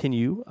 levels.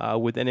 Continue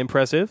with an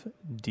impressive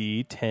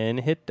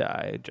D10 hit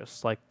die,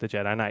 just like the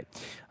Jedi Knight.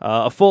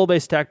 A full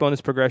base attack bonus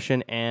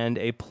progression, and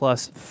a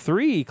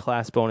 +3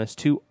 class bonus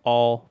to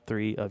all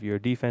 3 of your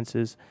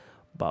defenses.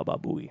 Baba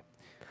Booey.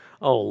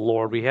 Oh,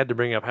 Lord, we had to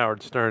bring up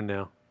Howard Stern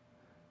now.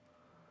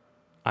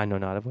 I know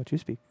not of what you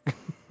speak.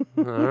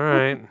 All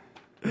right.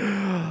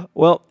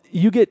 Well,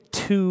 you get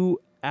 2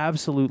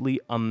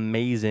 absolutely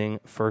amazing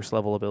first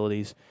level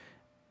abilities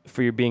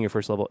for being your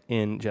first level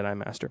in Jedi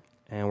Master,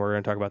 and we're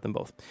going to talk about them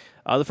both.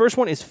 The first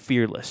one is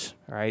Fearless.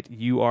 All right,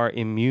 you are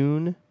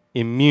immune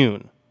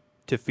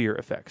to fear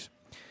effects.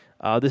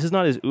 This is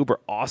not as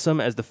uber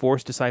awesome as the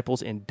Force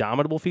Disciples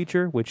Indomitable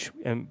feature, which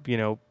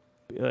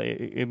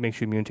it makes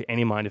you immune to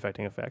any mind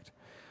affecting effect.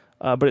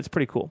 But it's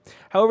pretty cool.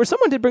 However,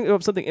 someone did bring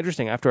up something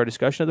interesting after our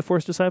discussion of the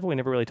Force Disciple we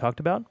never really talked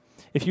about.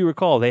 If you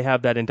recall, they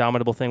have that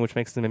Indomitable thing which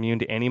makes them immune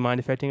to any mind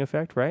affecting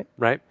effect, right?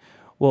 Right.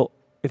 Well,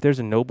 if there's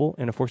a noble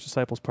in a Force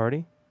Disciples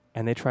party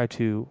and they try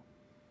to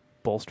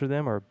bolster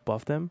them or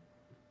buff them,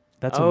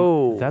 that's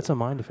a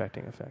mind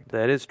affecting effect.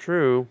 That is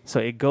true. So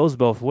it goes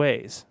both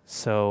ways.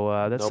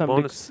 So that's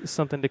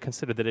something to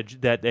consider that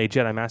a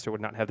Jedi Master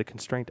would not have the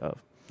constraint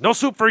of. No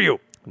soup for you.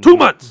 2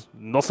 months.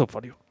 No soup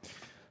for you.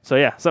 So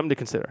yeah, something to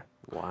consider.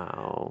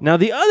 Wow. Now,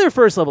 the other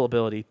first level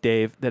ability,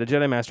 Dave, that a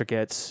Jedi Master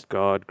gets...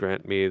 God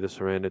grant me the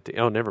serenity.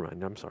 Oh, never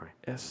mind. I'm sorry.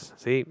 Yes.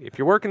 See, if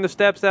you're working the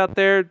steps out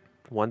there,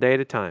 one day at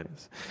a time.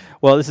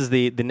 Well, this is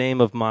the name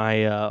of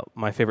my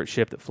my favorite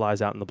ship that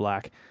flies out in the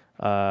black,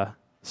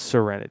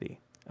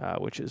 Serenity,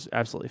 which is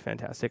absolutely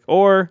fantastic.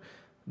 Or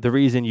the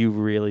reason you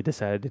really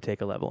decided to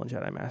take a level in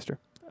Jedi Master.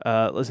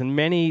 Listen,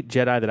 many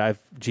Jedi that I've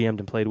GM'd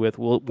and played with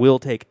will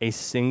take a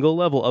single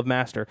level of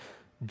Master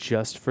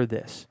just for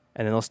this,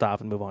 and then they'll stop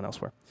and move on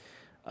elsewhere.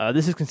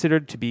 This is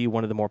considered to be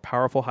one of the more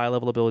powerful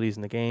high-level abilities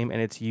in the game,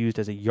 and it's used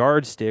as a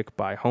yardstick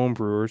by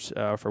homebrewers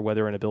for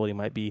whether an ability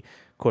might be,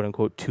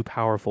 quote-unquote, too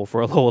powerful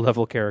for a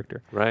lower-level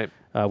character. Right.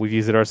 We've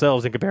used it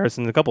ourselves in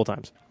comparison a couple of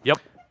times. Yep.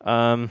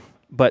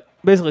 But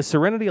basically,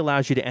 Serenity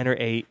allows you to enter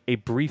a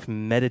brief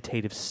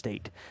meditative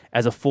state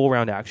as a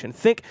full-round action.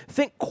 Think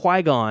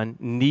Qui-Gon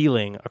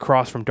kneeling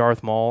across from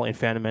Darth Maul in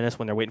Phantom Menace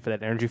when they're waiting for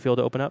that energy field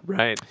to open up.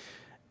 Right.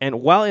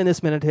 And while in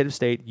this meditative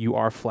state, you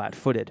are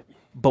flat-footed.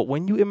 But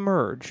when you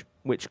emerge,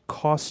 which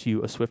costs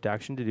you a swift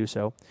action to do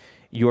so,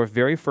 your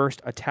very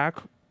first attack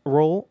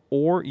roll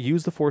or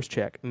use the force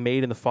check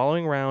made in the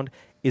following round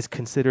is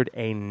considered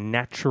a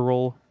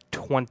natural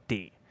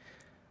 20.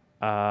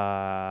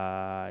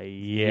 Yeah.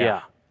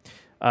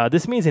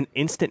 This means an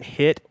instant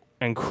hit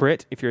and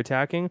crit if you're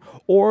attacking,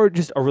 or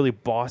just a really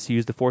boss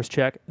use the force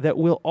check that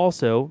will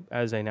also,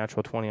 as a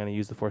natural 20 on a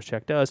use the force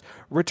check does,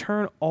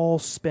 return all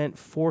spent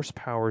force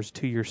powers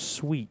to your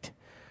suite,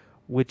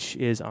 which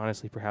is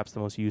honestly perhaps the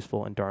most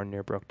useful and darn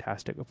near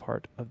broke-tastic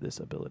part of this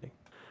ability.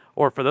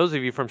 Or for those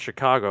of you from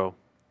Chicago,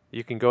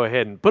 you can go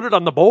ahead and put it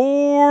on the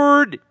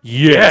board.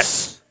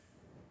 Yes.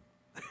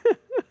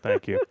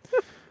 Thank you.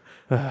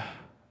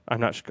 I'm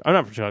not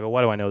from Chicago.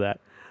 Why do I know that?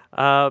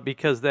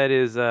 Because that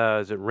is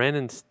it Ren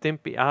and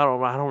Stimpy? I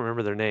don't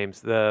remember their names.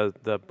 The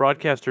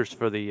broadcasters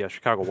for the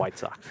Chicago White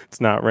Sox.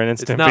 It's not Ren and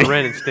Stimpy. It's not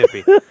Ren and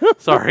Stimpy.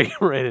 Sorry,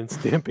 Ren and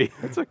Stimpy.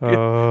 It's a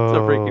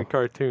freaking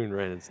cartoon,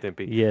 Ren and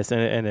Stimpy. Yes,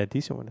 and a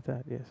decent one at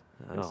that. Yes.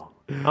 Oh,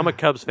 I'm a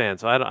Cubs fan,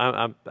 so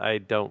I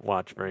don't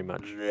watch very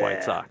much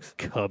White Sox.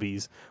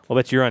 Cubbies. Well,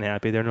 I bet you're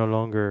unhappy. They no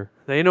longer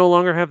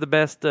have the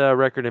best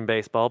record in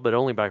baseball, but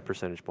only by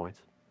percentage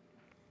points.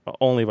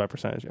 Only by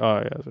percentage.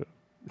 Oh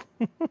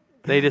yeah.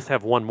 They just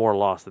have one more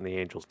loss than the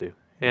Angels do.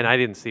 And I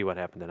didn't see what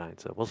happened tonight,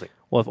 so we'll see.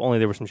 Well, if only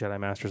there were some Jedi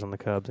Masters on the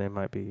Cubs, they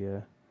might be,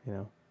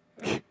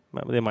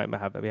 they might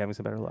be having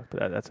some better luck,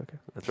 but that's okay.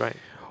 That's right.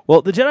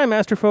 Well, the Jedi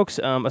Master, folks,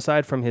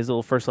 aside from his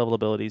little first level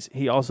abilities,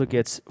 he also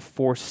gets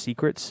Force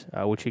Secrets,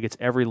 which he gets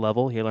every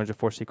level. He learns a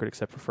Force Secret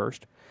except for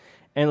first.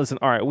 And listen,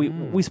 all right,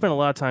 we spent a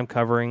lot of time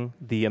covering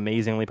the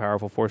amazingly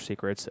powerful Force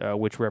Secrets,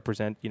 which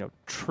represent,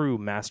 true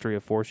mastery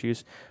of Force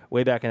use.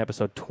 Way back in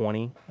episode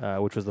 20,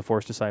 which was the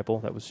Force Disciple.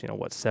 That was,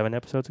 7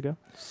 episodes ago?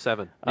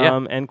 7.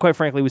 Yeah. And quite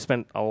frankly, we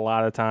spent a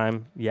lot of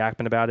time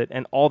yapping about it,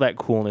 and all that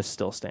coolness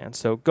still stands.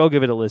 So go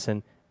give it a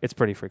listen. It's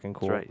pretty freaking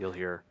cool. That's right. You'll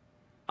hear,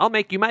 I'll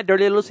make you my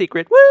dirty little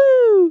secret.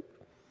 Woo!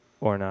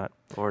 Or not.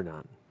 Or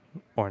not.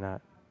 Or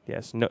not.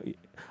 Yes. No.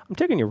 I'm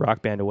taking your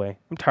Rock Band away.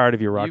 I'm tired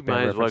of your Rock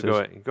Band references. You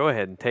might as well go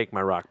ahead and take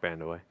my Rock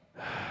Band away.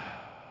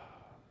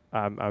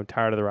 I'm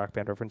tired of the Rock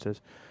Band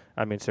references.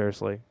 I mean,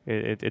 seriously.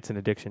 It's an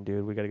addiction,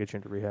 dude. We got to get you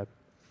into rehab.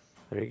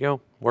 There you go.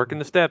 Working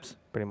the steps.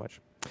 Pretty much.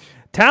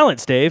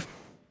 Talents, Dave.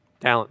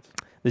 Talents.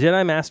 The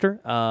Jedi Master,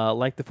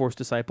 like the Force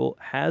Disciple,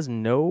 has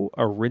no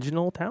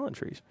original talent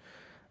trees.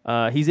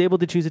 He's able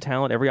to choose a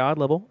talent every odd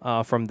level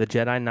from the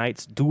Jedi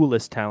Knight's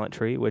Duelist talent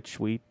tree, which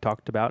we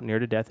talked about near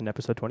to death in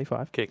episode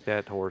 25. Kick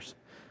that horse.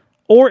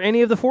 Or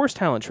any of the Force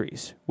talent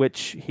trees,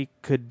 which he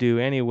could do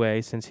anyway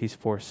since he's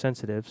Force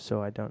sensitive,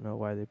 so I don't know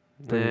why they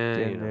put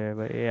it in there.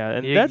 But yeah,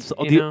 and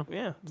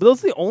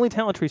those are the only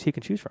talent trees he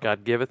can choose from.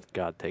 God giveth,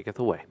 God taketh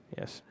away.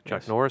 Yes.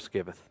 Chuck Norris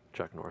giveth,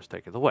 Chuck Norris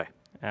taketh away.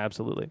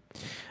 Absolutely.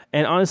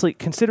 And honestly,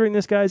 considering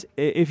this, guys,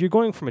 if you're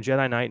going from a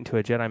Jedi Knight into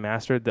a Jedi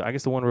Master, I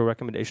guess the one real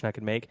recommendation I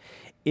could make,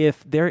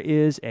 if there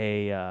is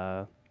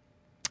any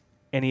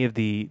of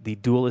the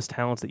duelist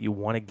talents that you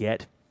want to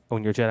get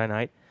when you're a Jedi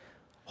Knight,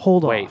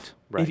 hold off.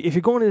 Right. If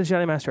you're going to the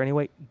Jedi Master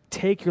anyway,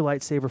 take your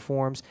lightsaber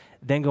forms,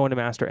 then go into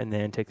Master, and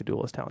then take the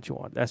duelist talents you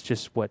want. That's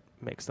just what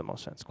makes the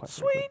most sense, quite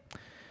frankly.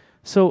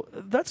 So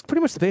that's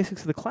pretty much the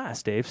basics of the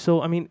class, Dave.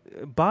 So, I mean,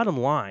 bottom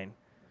line,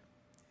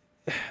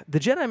 the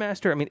Jedi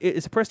Master, I mean,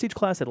 it's a prestige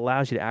class that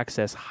allows you to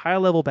access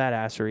high-level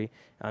badassery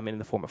in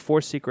the form of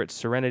Force Secrets,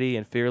 Serenity,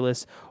 and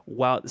Fearless,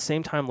 while at the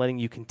same time letting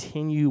you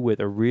continue with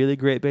a really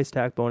great base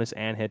attack bonus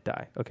and hit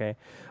die, okay?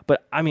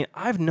 But, I mean,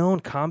 I've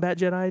known combat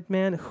Jedi,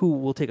 man, who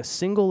will take a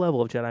single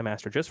level of Jedi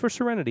Master just for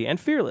Serenity and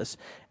Fearless,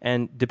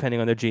 and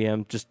depending on their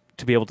GM, just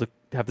to be able to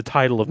have the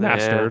title of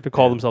Master, to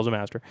call themselves a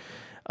Master.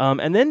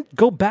 And then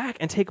go back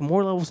and take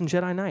more levels in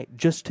Jedi Knight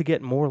just to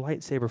get more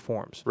lightsaber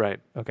forms. Right.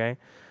 Okay?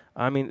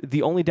 I mean,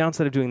 the only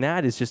downside of doing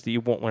that is just that you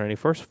won't learn any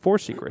Force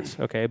Secrets,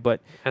 okay? But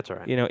that's all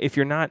right. If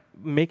you're not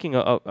making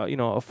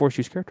a Force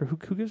use character,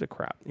 who gives a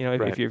crap?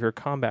 If you're a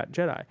combat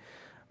Jedi.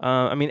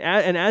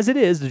 And as it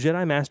is, the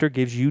Jedi Master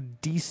gives you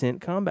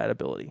decent combat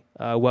ability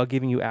while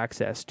giving you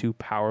access to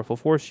powerful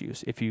Force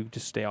use if you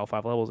just stay all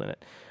 5 levels in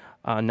it.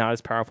 Not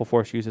as powerful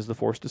Force use as the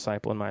Force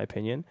Disciple, in my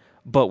opinion,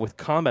 but with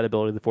combat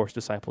ability the Force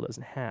Disciple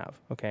doesn't have,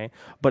 okay?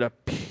 But a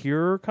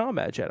pure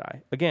combat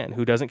Jedi, again,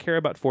 who doesn't care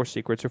about Force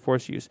Secrets or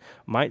Force use,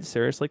 might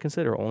seriously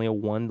consider only a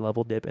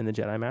 1-level dip in the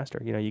Jedi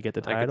Master. You get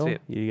the title,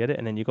 you get it,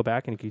 and then you go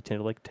back and you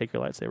continue to take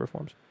your lightsaber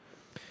forms.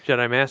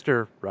 Jedi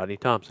Master Rodney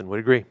Thompson would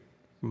agree.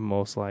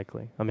 Most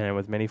likely. A man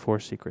with many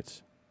Force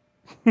Secrets.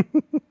 I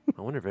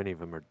wonder if any of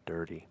them are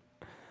dirty.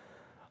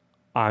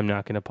 I'm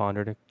not going to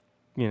ponder to...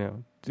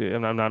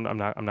 I'm not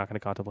going to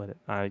contemplate it.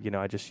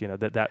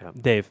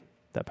 Dave,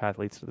 that path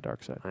leads to the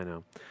dark side. I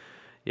know.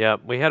 Yeah,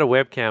 we had a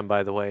webcam,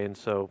 by the way, and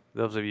so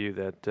those of you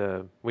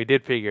that we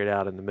did figure it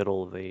out in the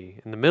middle of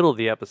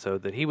the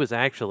episode that he was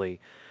actually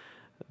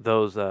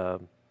those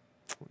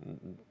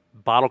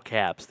bottle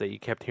caps that you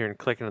kept hearing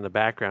clicking in the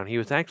background. He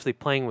was actually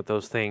playing with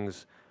those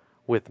things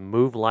with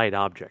Move Light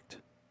Object.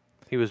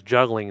 He was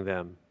juggling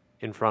them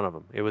in front of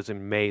him. It was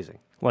amazing.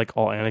 Like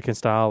all Anakin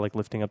style, like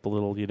lifting up the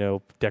little,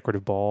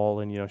 decorative ball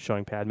and,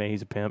 showing Padme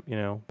he's a pimp,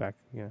 back,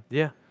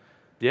 Yeah.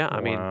 Yeah,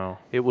 I mean,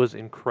 it was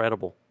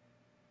incredible.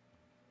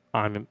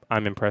 I'm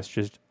impressed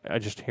just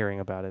hearing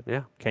about it.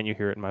 Yeah. Can you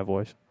hear it in my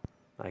voice?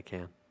 I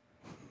can.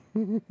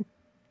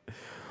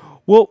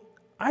 Well,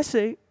 I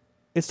say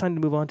it's time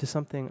to move on to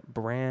something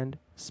brand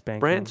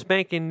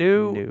spanking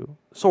new.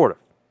 Sort of.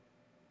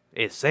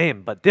 It's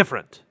same, but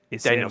different.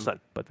 It's Danielson.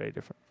 But very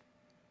different.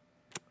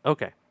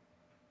 Okay.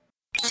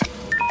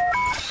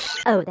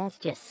 Oh, that's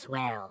just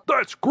swell.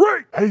 That's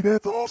great! Hey,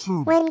 that's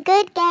awesome! When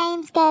good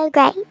games go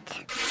great.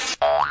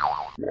 All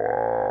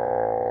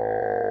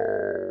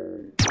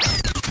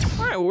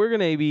right, well, we're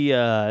going to be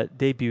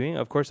debuting,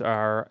 of course,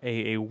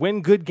 a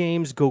When Good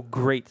Games Go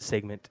Great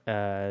segment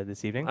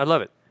this evening. I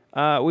love it.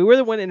 We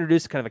really want to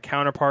introduce kind of a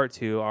counterpart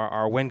to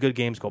our When Good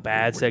Games Go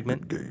Bad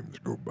segment. Good games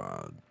go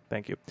bad.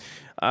 Thank you.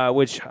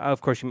 Which,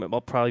 of course,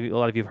 probably a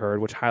lot of you have heard,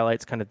 which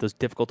highlights kind of those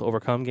difficult to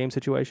overcome game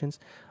situations.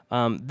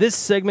 This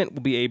segment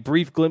will be a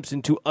brief glimpse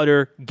into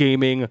utter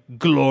gaming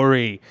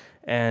glory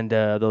and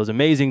those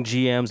amazing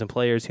GMs and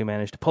players who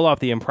managed to pull off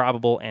the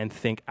improbable and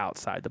think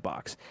outside the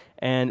box.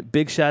 And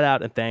big shout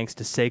out and thanks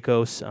to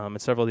Seikos and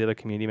several of the other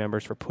community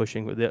members for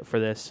pushing for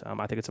this.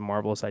 I think it's a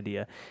marvelous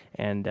idea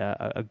and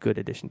a good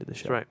addition to the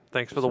show. That's right.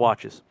 Thanks for the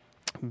watches.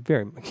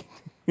 Very much.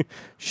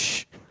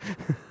 Shh.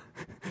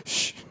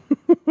 Shh.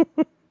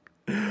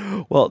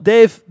 Well,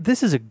 Dave,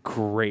 this is a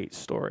great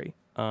story.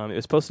 It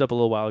was posted up a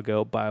little while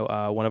ago by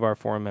one of our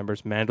forum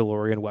members,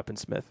 Mandalorian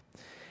Weaponsmith,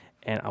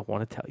 and I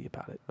want to tell you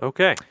about it.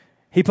 Okay.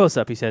 He posts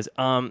up, he says,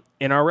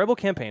 in our Rebel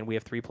campaign, we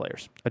have 3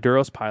 players, a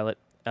Duros pilot,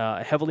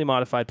 a heavily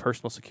modified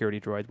personal security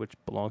droid, which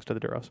belongs to the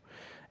Duros,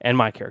 and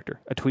my character,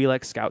 a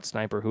Twi'lek scout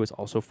sniper who is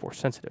also force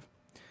sensitive.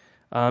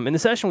 In the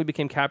session, we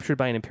became captured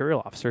by an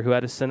Imperial officer who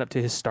had us sent up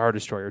to his Star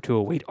Destroyer to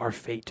await our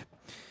fate.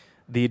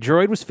 The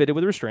droid was fitted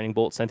with a restraining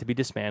bolt sent to be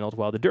dismantled,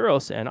 while the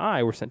Duros and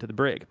I were sent to the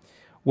brig.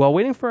 While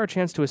waiting for our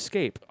chance to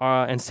escape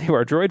and save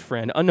our droid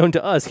friend, unknown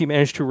to us, he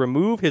managed to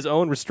remove his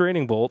own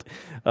restraining bolt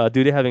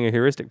due to having a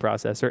heuristic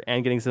processor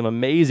and getting some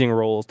amazing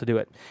rolls to do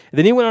it.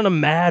 Then he went on a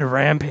mad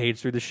rampage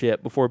through the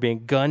ship before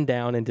being gunned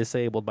down and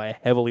disabled by a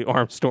heavily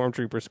armed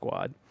stormtrooper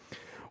squad.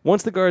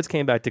 Once the guards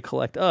came back to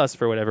collect us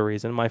for whatever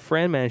reason, my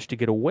friend managed to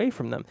get away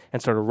from them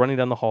and started running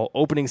down the hall,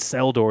 opening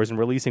cell doors and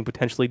releasing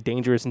potentially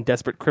dangerous and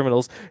desperate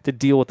criminals to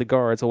deal with the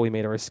guards while we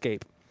made our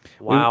escape.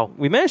 Wow.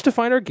 We managed to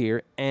find our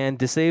gear and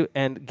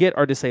get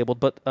our disabled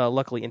but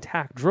luckily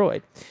intact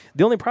droid.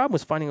 The only problem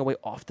was finding a way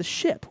off the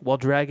ship while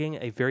dragging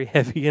a very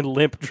heavy and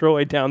limp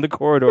droid down the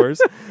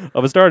corridors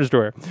of a Star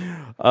Destroyer.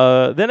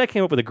 Then I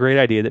came up with a great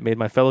idea that made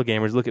my fellow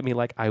gamers look at me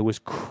like I was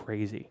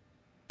crazy.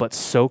 But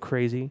so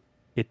crazy,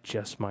 it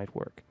just might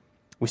work.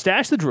 We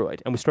stashed the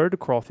droid, and we started to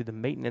crawl through the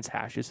maintenance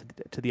hatches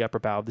to the upper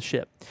bow of the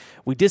ship.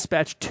 We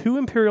dispatched 2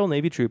 Imperial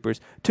Navy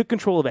troopers, took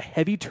control of a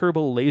heavy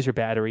turbo laser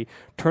battery,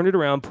 turned it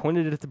around,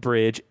 pointed it at the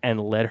bridge,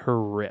 and let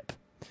her rip.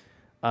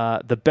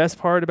 The best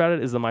part about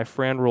it is that my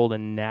friend rolled a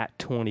nat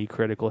 20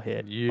 critical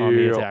hit on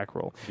the attack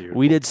roll. Beautiful.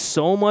 We did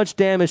so much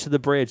damage to the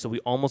bridge that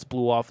we almost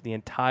blew off the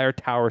entire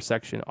tower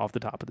section off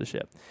the top of the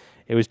ship.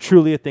 It was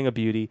truly a thing of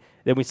beauty.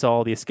 Then we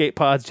saw the escape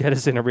pods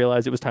jettison and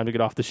realized it was time to get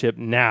off the ship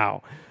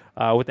now.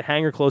 With the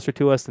hangar closer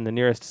to us than the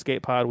nearest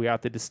escape pod, we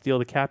opted to steal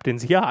the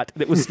captain's yacht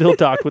that was still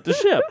docked with the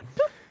ship.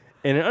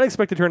 In an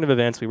unexpected turn of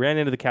events, we ran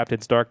into the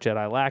captain's dark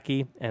Jedi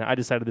lackey, and I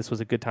decided this was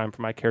a good time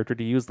for my character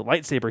to use the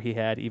lightsaber he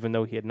had, even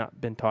though he had not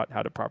been taught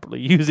how to properly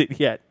use it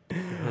yet.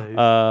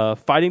 Nice.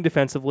 Fighting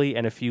defensively,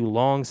 and a few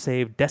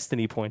long-saved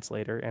destiny points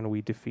later, and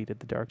we defeated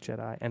the dark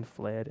Jedi and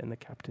fled in the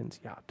captain's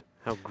yacht.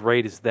 How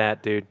great is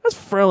that, dude? That's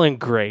friggin'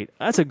 great.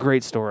 That's a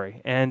great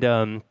story, and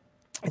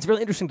it's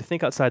really interesting to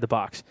think outside the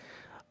box.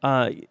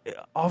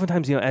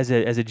 Oftentimes, as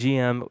a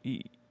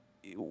GM,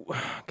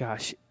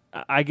 gosh,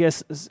 I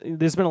guess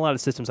there's been a lot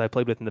of systems I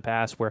played with in the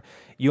past where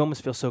you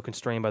almost feel so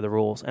constrained by the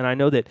rules. And I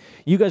know that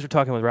you guys were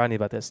talking with Rodney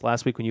about this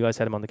last week when you guys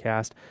had him on the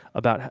cast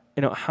about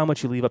how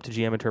much you leave up to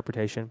GM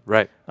interpretation,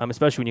 right?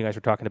 Especially when you guys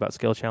were talking about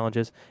skill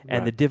challenges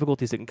and the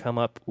difficulties that can come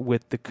up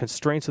with the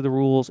constraints of the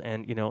rules,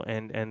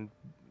 and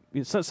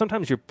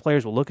sometimes your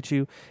players will look at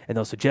you and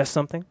they'll suggest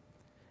something,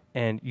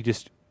 and you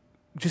just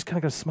kind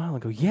of got to smile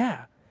and go,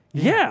 Yeah,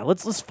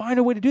 let's find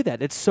a way to do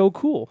that. It's so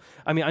cool.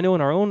 I mean, I know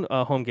in our own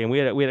home game, we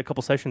had a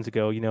couple sessions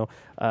ago. You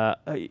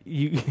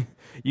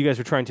guys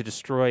were trying to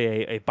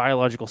destroy a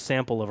biological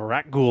sample of a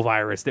rat ghoul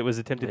virus that was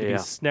attempted to be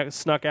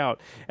snuck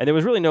out, and there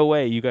was really no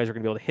way you guys were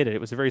going to be able to hit it.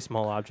 It was a very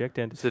small object,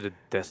 and is it a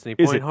destiny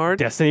point hard?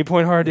 Destiny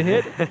point hard to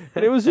hit,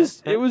 and it was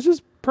just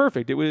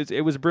perfect. It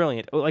was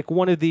brilliant. Like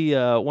one of the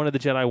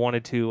Jedi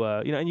wanted to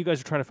and you guys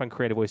were trying to find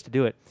creative ways to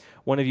do it.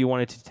 One of you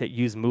wanted to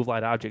use Move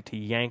Light Object to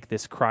yank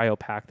this cryo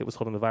pack that was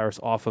holding the virus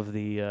off of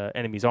the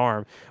enemy's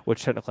arm,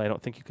 which technically I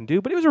don't think you can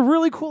do, but it was a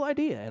really cool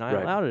idea, and I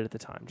allowed it at the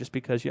time just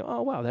because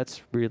oh wow,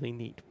 that's really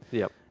neat.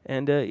 Yep.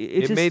 And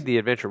it made the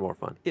adventure more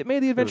fun. It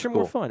made the adventure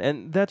more fun,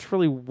 and that's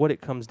really what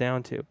it comes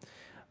down to.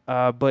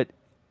 But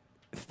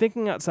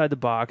thinking outside the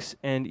box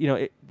and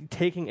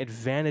taking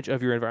advantage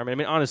of your environment. I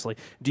mean, honestly,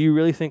 do you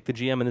really think the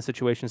GM in this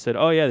situation said,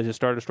 "Oh yeah, there's a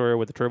Star Destroyer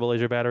with a turbo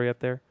laser battery up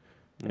there"?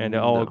 And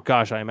oh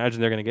gosh, I imagine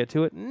they're going to get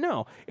to it.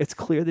 No, it's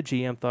clear the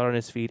GM thought on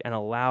his feet and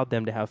allowed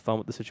them to have fun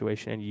with the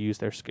situation and use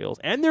their skills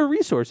and their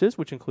resources,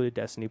 which included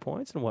destiny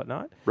points and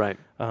whatnot. Right.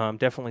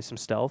 Definitely some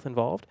stealth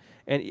involved.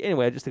 And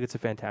anyway, I just think it's a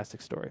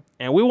fantastic story.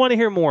 And we want to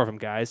hear more of them,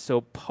 guys.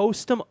 So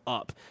post them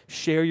up.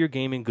 Share your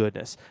gaming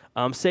goodness.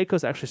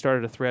 Seiko's actually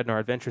started a thread in our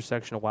adventure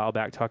section a while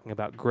back talking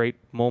about great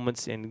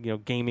moments in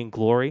gaming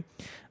glory.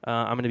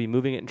 I'm going to be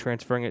moving it and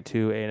transferring it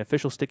to an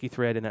official sticky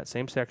thread in that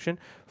same section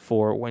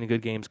for when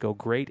good games go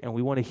great. And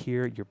we want to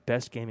hear your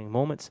best gaming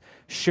moments.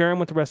 Share them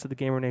with the rest of the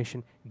Gamer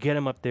Nation. Get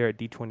them up there at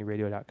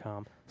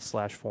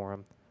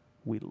d20radio.com/forum.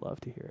 We'd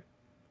love to hear it.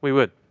 We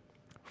would.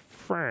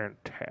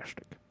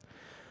 Fantastic.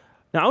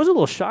 Now, I was a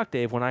little shocked,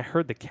 Dave, when I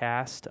heard the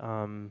cast.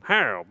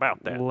 How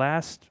about that?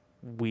 Last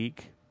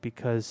week,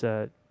 because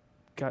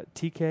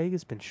TK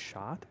has been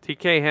shot.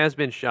 TK has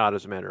been shot,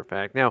 as a matter of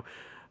fact. Now,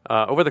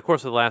 over the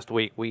course of the last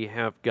week, we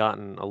have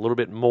gotten a little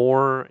bit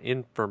more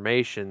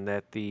information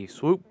that the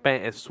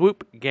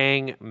Swoop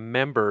Gang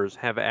members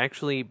have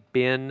actually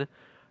been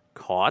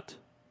caught.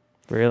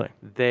 Really?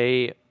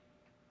 They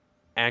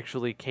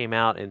actually came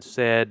out and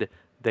said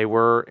they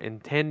were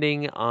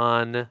intending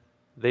on,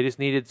 they just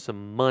needed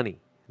some money.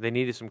 They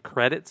needed some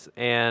credits,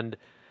 and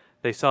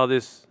they saw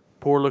this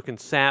poor-looking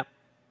sap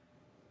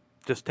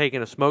just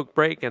taking a smoke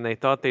break, and they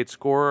thought they'd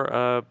score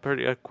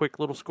a quick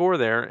little score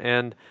there.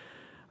 And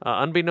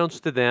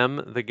unbeknownst to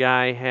them, the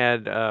guy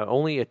had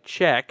only a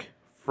check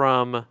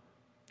from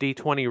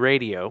D20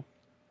 Radio,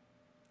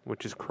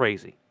 which is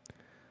crazy.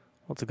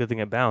 Well, it's a good thing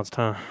it bounced,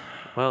 huh?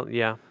 Well,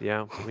 yeah.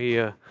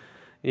 We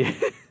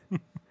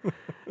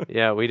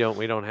yeah, we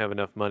don't have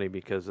enough money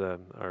because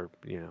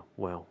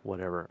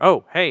whatever.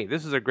 Oh, hey,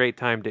 this is a great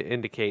time to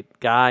indicate,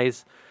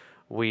 guys,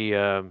 we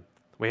have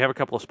a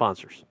couple of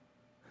sponsors.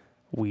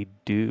 We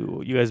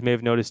do. You guys may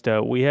have noticed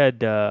we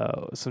had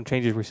some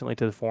changes recently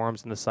to the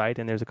forums and the site,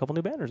 and there's a couple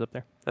new banners up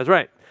there. That's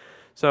right.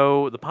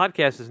 So the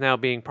podcast is now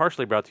being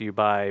partially brought to you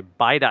by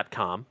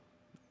Buy.com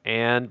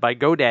and by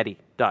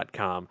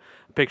GoDaddy.com.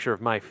 A picture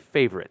of my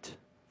favorite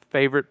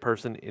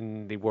person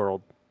in the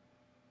world.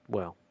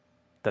 Well,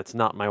 that's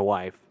not my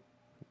wife,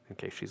 in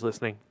case she's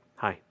listening.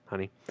 Hi,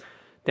 honey.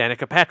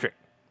 Danica Patrick.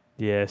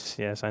 Yes,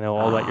 I know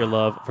all about your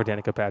love for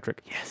Danica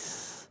Patrick.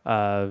 Yes.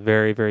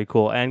 Very, very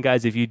cool. And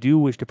guys, if you do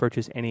wish to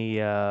purchase any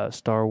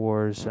Star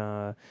Wars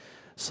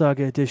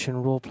Saga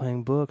Edition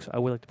role-playing books, I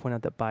would like to point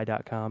out that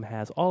Buy.com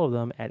has all of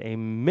them at a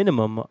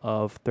minimum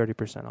of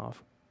 30%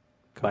 off.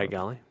 By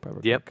golly.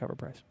 Cover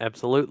price.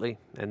 Absolutely.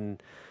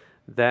 And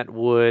that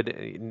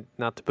would,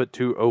 not to put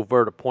too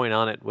overt a point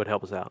on it, would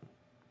help us out.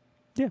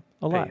 Yeah,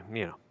 a lot.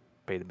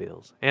 Pay the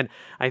bills. And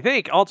I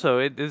think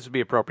also, this would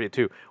be appropriate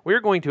too, we're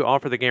going to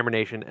offer the Gamer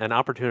Nation an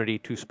opportunity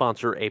to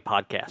sponsor a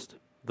podcast.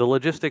 The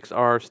logistics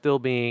are still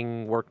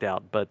being worked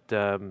out, but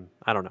I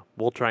don't know.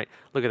 We'll try.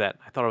 Look at that.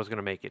 I thought I was going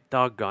to make it.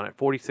 Doggone it.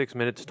 46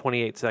 minutes,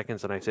 28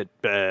 seconds, and I said,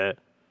 bah.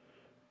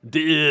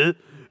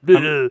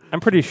 I'm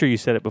pretty sure you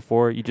said it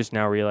before. You just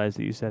now realized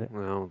that you said it.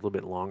 Well, a little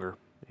bit longer.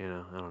 I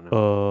don't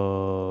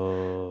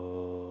know.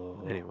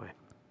 Anyway.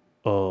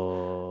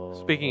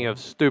 Speaking of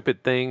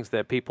stupid things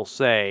that people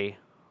say,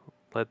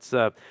 let's.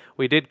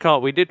 We did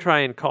try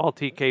and call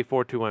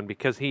TK421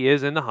 because he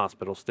is in the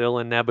hospital, still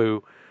in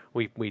Naboo.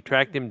 We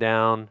tracked him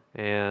down,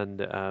 and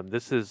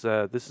this is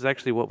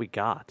actually what we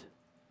got.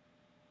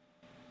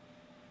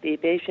 The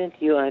patient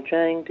you are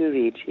trying to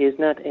reach is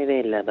not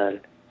available.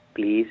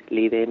 Please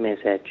leave a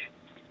message.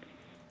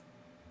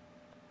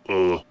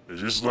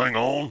 Is this thing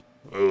on?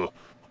 Well,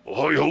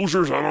 hey,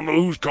 hosers, I don't know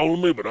who's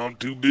calling me, but I'm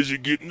too busy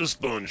getting a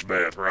sponge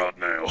bath right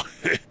now.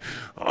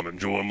 I'm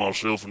enjoying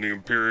myself in the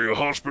Imperial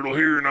Hospital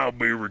here, and I'll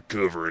be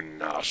recovering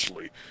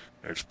nicely.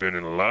 And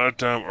spending a lot of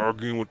time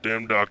arguing with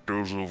them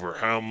doctors over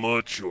how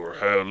much or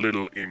how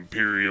little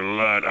Imperial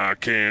Light I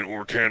can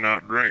or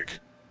cannot drink.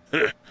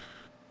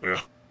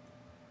 Well,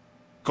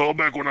 call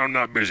back when I'm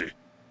not busy.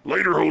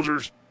 Later,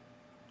 hosers.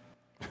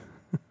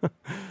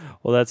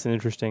 Well, that's an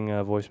interesting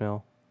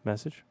voicemail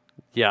message.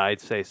 Yeah,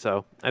 I'd say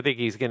so. I think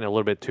he's getting a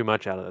little bit too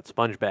much out of that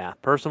sponge bath,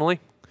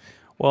 personally.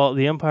 Well,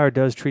 the Empire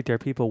does treat their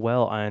people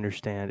well, I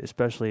understand,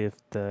 especially if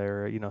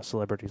they're,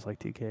 celebrities like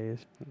TK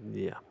is.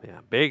 Yeah,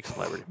 big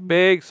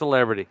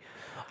celebrity.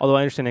 Although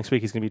I understand next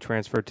week he's going to be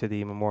transferred to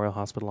the Memorial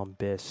Hospital on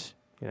Biss,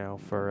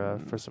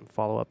 for some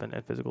follow-up and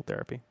physical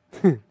therapy.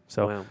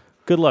 So, well,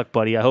 good luck,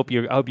 buddy. I hope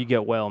you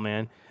get well,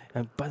 man.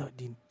 And by the way,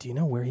 do you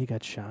know where he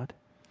got shot?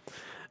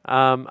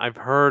 I've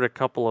heard a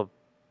couple of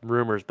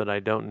rumors, but I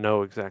don't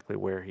know exactly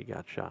where he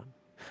got shot.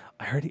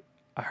 I heard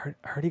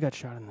he got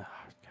shot in the.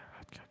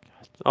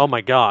 Oh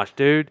my gosh,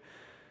 dude!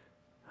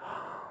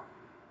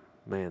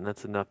 Man,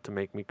 that's enough to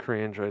make me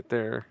cringe right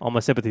there. All my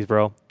sympathies,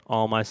 bro.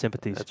 All my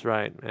sympathies. That's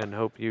right, and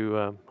hope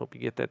you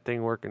get that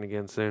thing working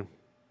again soon.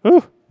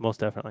 Whew,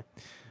 most definitely.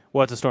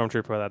 What's a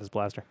stormtrooper without his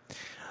blaster?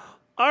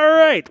 All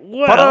right.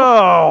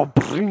 Well.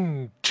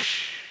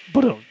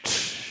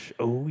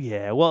 Oh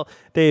yeah. Well,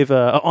 Dave.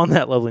 On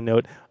that lovely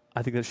note,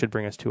 I think that should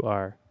bring us to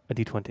our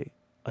D20,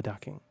 a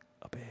docking,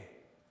 a bay.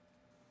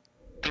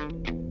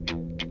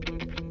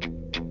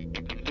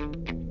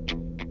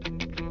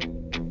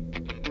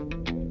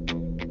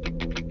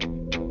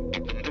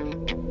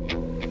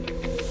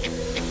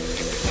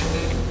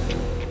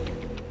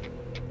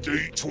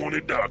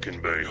 D20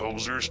 docking bay,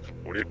 hosers.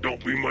 When it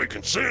don't be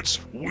making sense,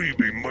 we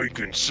be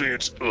making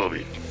sense of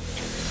it.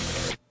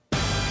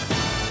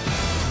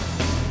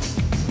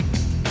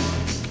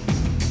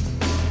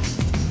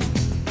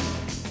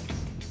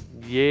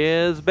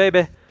 Yes,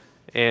 baby.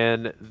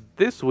 And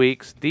this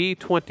week's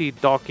D20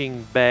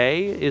 Docking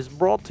Bay is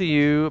brought to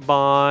you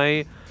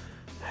by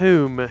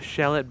whom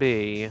shall it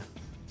be?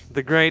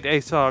 The great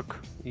Asok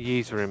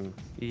Yizrim,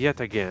 yet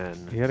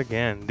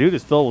again. Dude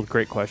is filled with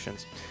great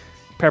questions.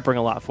 Peppering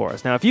a lot for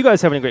us. Now, if you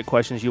guys have any great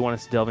questions you want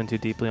us to delve into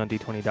deeply on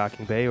D20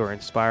 Docking Bay or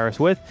inspire us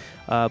with,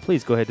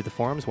 please go ahead to the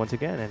forums once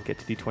again and get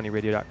to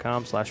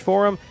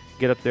d20radio.com/forum.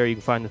 Get up there. You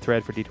can find the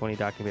thread for D20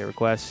 Docking Bay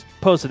requests.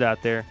 Post it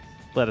out there.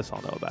 Let us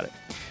all know about it.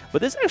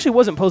 But this actually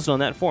wasn't posted on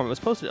that forum. It was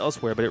posted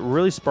elsewhere, but it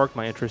really sparked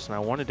my interest, and I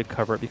wanted to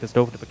cover it because it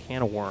opened up a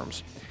can of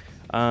worms.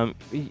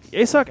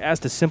 Asok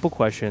asked a simple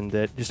question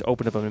that just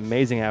opened up an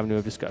amazing avenue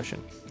of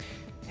discussion.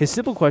 His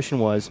simple question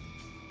was,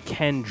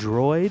 can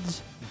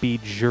droids be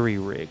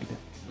jury-rigged?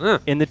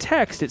 In the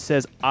text, it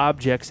says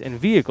objects and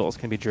vehicles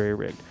can be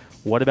jury-rigged.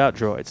 What about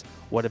droids?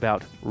 What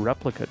about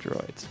replica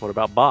droids? What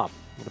about Bob?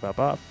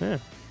 Yeah.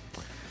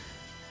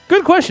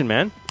 Good question,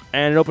 man.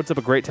 And it opens up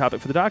a great topic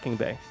for the docking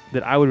bay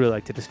that I would really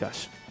like to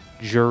discuss.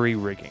 Jury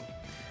rigging.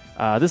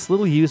 This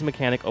little used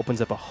mechanic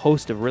opens up a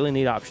host of really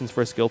neat options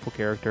for a skillful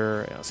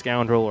character, a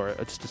scoundrel, or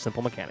just a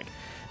simple mechanic.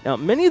 Now,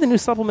 many of the new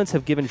supplements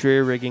have given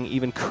jury rigging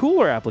even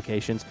cooler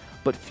applications,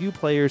 but few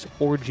players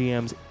or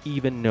GMs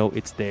even know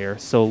it's there.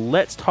 So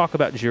let's talk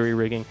about jury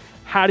rigging,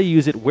 how to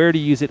use it, where to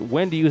use it,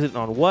 when to use it, and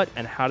on what,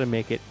 and how to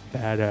make it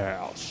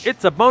badass.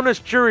 It's a bonus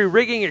jury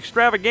rigging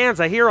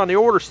extravaganza here on the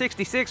Order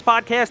 66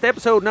 podcast,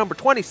 episode number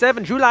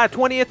 27, July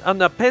 20th, on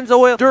the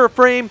Pennzoil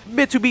Duraframe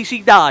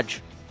Mitsubishi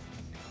Dodge.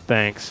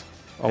 Thanks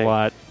a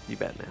lot. You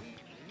bet,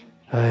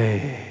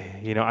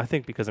 man. I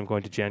think because I'm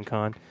going to Gen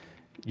Con,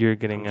 you're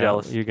getting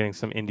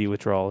some indie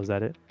withdrawal. Is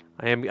that it?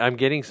 I'm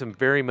getting some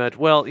very much.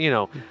 Well,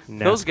 those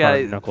NASCAR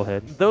guys,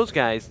 knucklehead. Those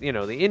guys, the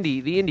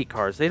Indy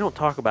cars. They don't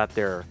talk about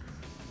their,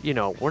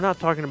 we're not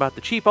talking about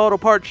the cheap auto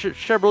parts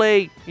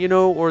Chevrolet,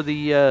 or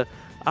the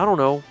I don't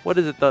know, what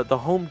is it, the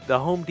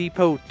Home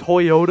Depot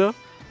Toyota.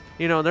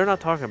 They're not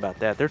talking about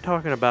that. They're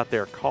talking about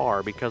their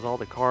car because all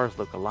the cars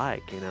look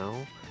alike.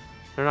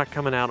 They're not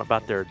coming out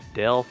about their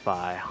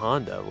Delphi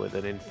Honda with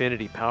an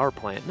infinity power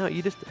plant. No,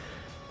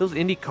 those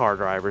Indy car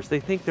drivers, they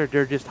think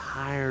they're just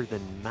higher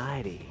than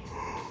mighty.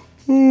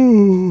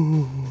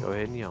 Go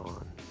ahead and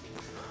yawn.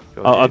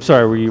 I'm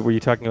sorry. Were you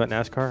talking about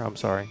NASCAR? I'm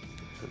sorry.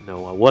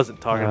 No, I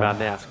wasn't talking about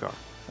NASCAR.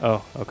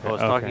 Oh, okay. I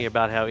was talking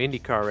about how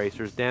IndyCar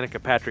racers,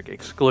 Danica Patrick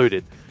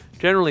excluded,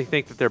 generally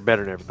think that they're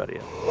better than everybody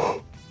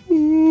else.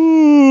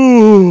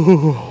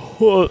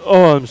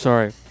 Oh, I'm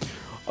sorry.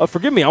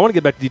 Forgive me. I want to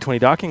get back to D20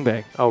 Docking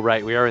Bay. Oh,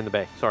 right. We are in the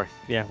bay. Sorry.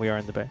 Yeah, we are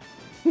in the bay.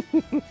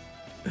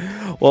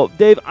 Well,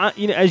 Dave,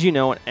 as you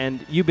know,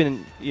 and you've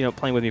been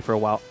playing with me for a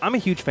while, I'm a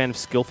huge fan of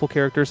skillful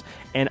characters,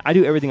 and I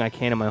do everything I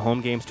can in my home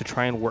games to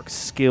try and work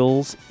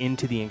skills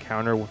into the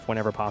encounter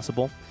whenever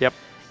possible. Yep.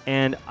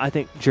 And I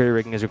think jury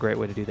rigging is a great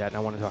way to do that, and I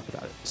want to talk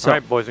about it. So, all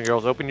right, boys and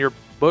girls, open your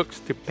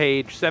books to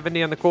page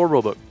 70 on the core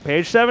rulebook.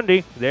 Page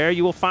 70. There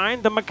you will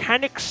find the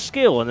mechanic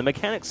skill, and the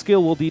mechanic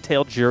skill will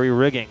detail jury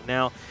rigging.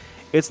 Now,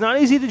 it's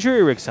not easy to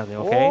jury rig something,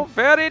 okay? Oh,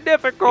 very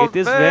difficult. It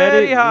is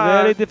very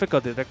hard. Very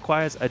difficult. It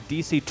requires a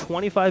DC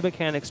 25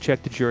 mechanics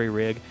check to jury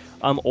rig,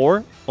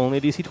 or only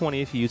a DC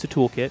 20 if you use a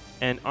toolkit.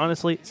 And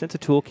honestly, since a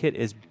toolkit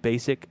is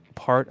basic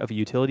part of a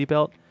utility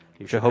belt,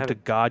 which I hope to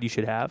God you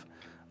should have,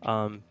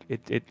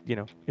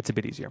 it's a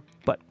bit easier.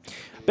 But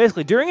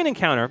basically, during an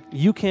encounter,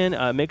 you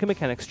can make a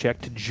mechanics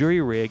check to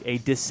jury rig a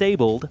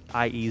disabled,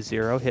 i.e.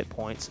 0 hit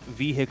points,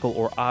 vehicle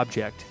or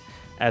object,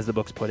 as the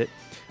books put it,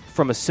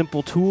 from a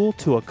simple tool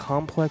to a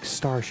complex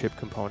starship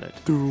component.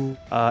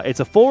 It's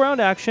a full round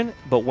action,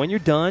 but when you're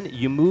done,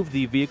 you move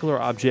the vehicle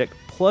or object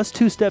plus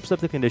 2 steps up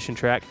the condition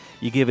track.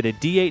 You give it a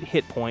D8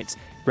 hit points,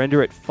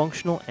 render it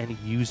functional and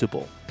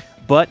usable.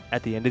 But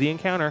at the end of the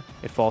encounter,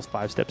 it falls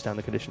 5 steps down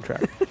the condition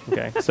track.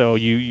 Okay, so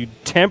you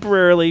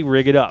temporarily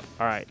rig it up.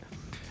 All right.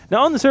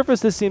 Now, on the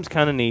surface, this seems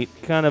kind of neat,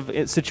 kind of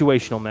a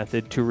situational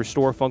method to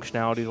restore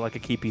functionality like a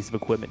key piece of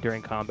equipment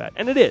during combat.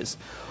 And it is.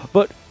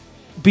 But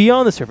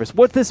beyond the surface,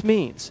 what this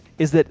means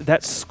is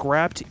that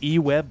scrapped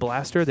E-Web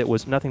blaster that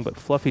was nothing but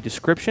fluffy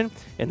description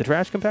in the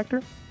trash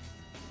compactor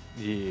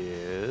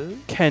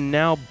can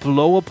now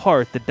blow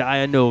apart the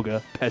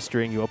Dianoga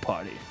pestering your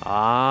party.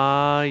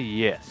 Ah,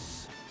 yes.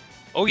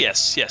 Oh,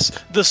 yes.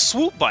 The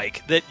swoop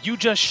bike that you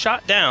just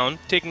shot down,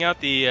 taking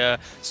out the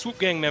swoop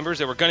gang members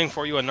that were gunning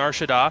for you on Nar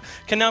Shaddaa,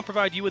 can now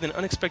provide you with an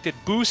unexpected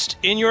boost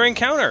in your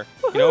encounter,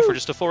 for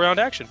just a full round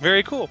action.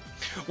 Very cool.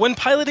 When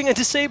piloting a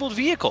disabled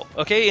vehicle,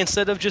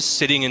 instead of just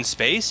sitting in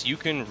space, you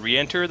can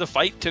re-enter the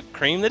fight to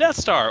cream the Death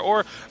Star,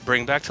 or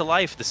bring back to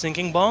life the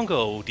sinking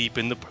bongo deep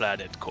in the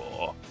planet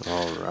core.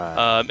 All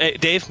right. Hey,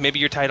 Dave, maybe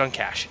you're tight on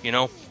cash,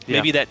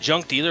 Maybe that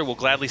junk dealer will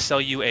gladly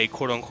sell you a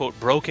quote-unquote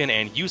broken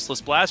and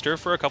useless blaster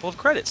for a couple of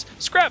credits.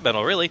 Scrap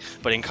metal, really.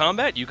 But in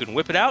combat, you can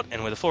whip it out,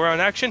 and with a full round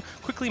action,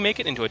 quickly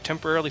make it into a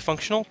temporarily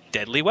functional,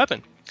 deadly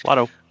weapon.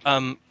 Lotto.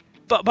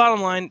 But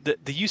bottom line,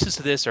 the uses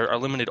to this are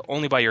limited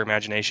only by your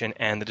imagination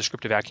and the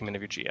descriptive acumen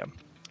of your GM.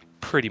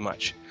 Pretty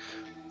much.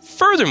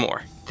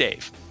 Furthermore,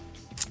 Dave,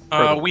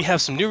 we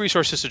have some new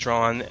resources to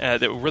draw on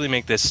that will really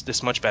make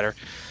this much better.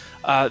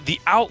 The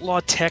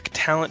Outlaw Tech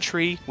Talent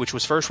Tree, which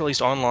was first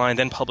released online,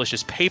 then published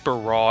as paper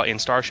raw in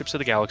Starships of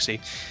the Galaxy.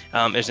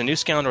 There's a new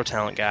Scoundrel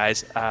talent,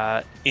 guys,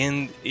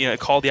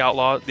 called the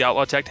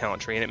Outlaw Tech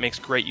Talent Tree, and it makes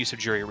great use of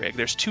jury rig.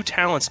 There's 2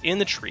 talents in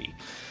the tree.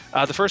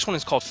 The first one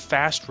is called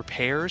Fast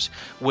Repairs,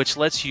 which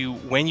lets you,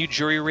 when you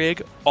jury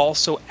rig,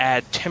 also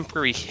add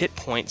temporary hit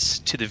points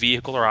to the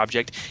vehicle or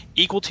object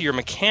equal to your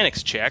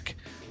mechanics check.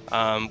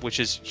 Which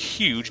is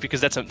huge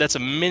because that's a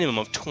minimum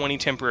of 20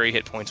 temporary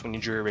hit points when you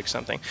jury rig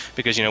something.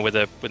 Because with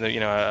a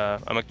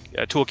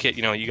toolkit,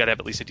 you got to have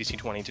at least a DC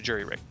 20 to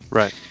jury rig.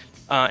 Right.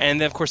 And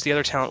then of course the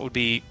other talent would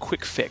be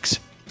Quick Fix.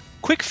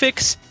 Quick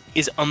Fix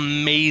is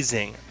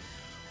amazing.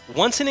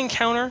 Once an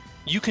encounter,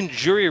 you can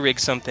jury rig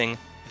something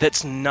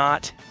that's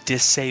not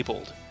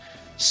disabled.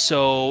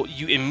 So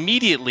you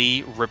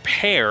immediately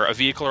repair a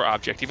vehicle or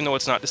object, even though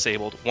it's not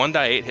disabled, 1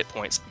 die 8 hit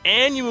points,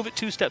 and you move it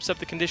 2 steps up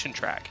the condition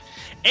track,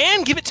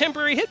 and give it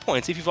temporary hit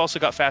points if you've also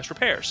got fast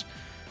repairs.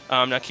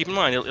 Now keep in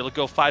mind, it'll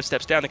go 5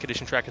 steps down the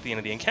condition track at the end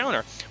of the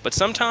encounter, but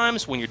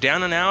sometimes when you're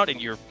down and out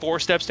and you're 4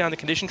 steps down the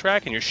condition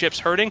track and your ship's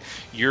hurting,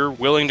 you're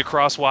willing to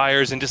cross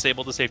wires and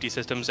disable the safety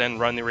systems and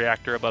run the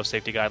reactor above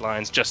safety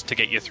guidelines just to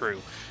get you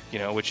through,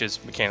 which is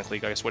mechanically,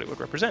 I guess, what it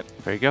would represent.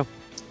 There you go.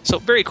 So,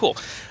 very cool.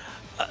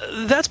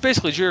 That's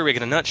basically jury-rig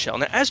in a nutshell.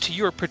 Now, as to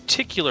your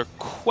particular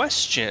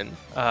question,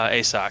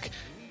 ASOC,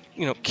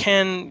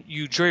 can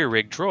you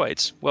jury-rig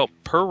droids? Well,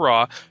 per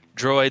Raw,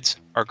 droids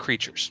are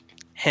creatures.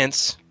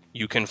 Hence,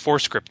 you can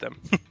force script them.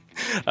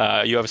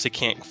 You obviously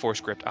can't force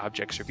script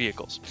objects or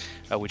vehicles,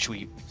 which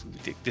we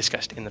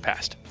discussed in the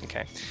past.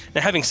 Okay.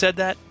 Now, having said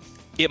that,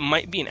 it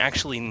might be an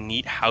actually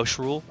neat house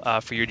rule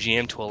for your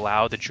GM to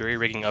allow the jury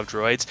rigging of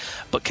droids,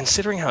 but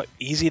considering how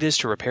easy it is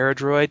to repair a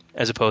droid,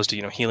 as opposed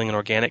to healing an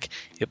organic,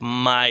 it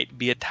might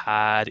be a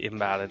tad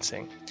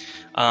imbalancing.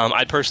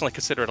 I'd personally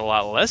consider it a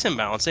lot less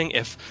imbalancing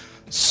if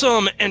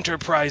some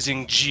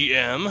enterprising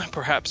GM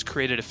perhaps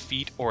created a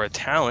feat or a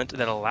talent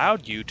that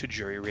allowed you to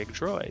jury rig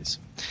droids,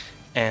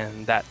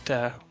 and that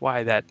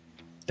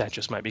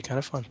just might be kind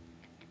of fun.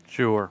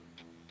 Sure,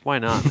 why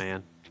not,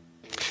 man?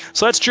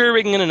 So that's jury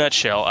rigging in a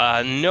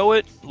nutshell. Know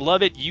it,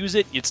 love it, use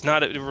it. It's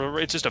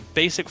just a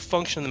basic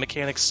function of the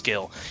mechanic's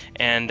skill.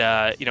 And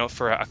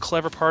for a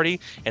clever party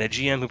and a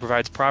GM who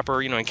provides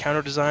proper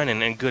encounter design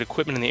and good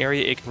equipment in the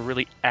area, it can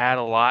really add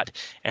a lot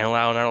and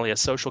allow not only a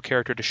social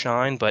character to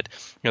shine, but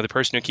the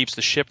person who keeps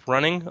the ship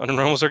running under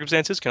normal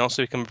circumstances can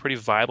also become a pretty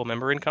viable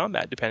member in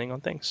combat, depending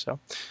on things. So,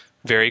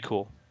 very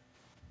cool.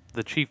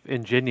 The chief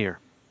engineer.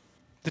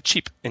 The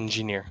cheap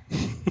engineer.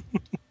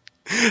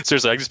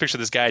 Seriously, I just picture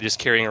this guy just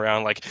carrying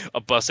around like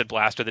a busted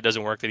blaster that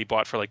doesn't work that he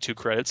bought for like 2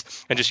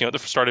 credits, and just at the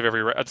start of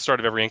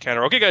every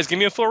encounter, okay, guys, give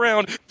me a full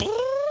round.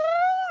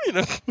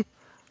 Well,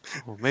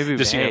 maybe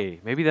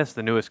maybe that's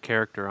the newest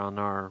character on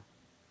our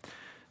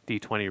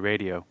D20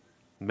 radio,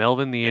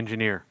 Melvin the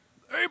engineer.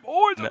 Hey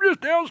boys, I'm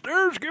just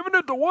downstairs giving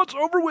it the once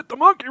over with the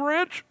monkey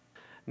wrench.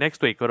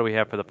 Next week, what do we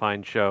have for the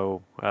fine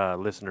show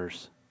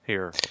listeners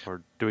here,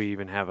 or do we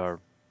even have our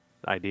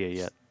idea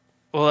yet?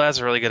 Well, that's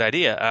a really good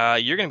idea.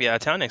 You're going to be out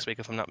of town next week,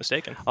 if I'm not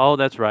mistaken. Oh,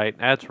 that's right.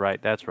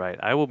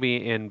 I will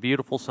be in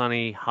beautiful,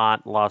 sunny,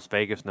 hot Las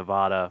Vegas,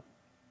 Nevada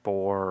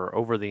for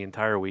over the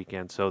entire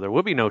weekend, so there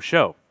will be no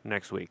show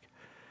next week.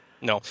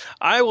 No.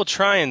 I will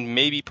try and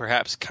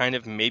perhaps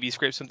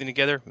scrape something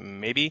together,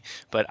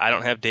 but I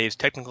don't have Dave's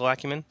technical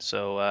acumen,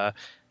 so,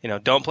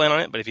 don't plan on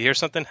it, but if you hear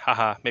something,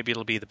 maybe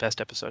it'll be the best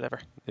episode ever.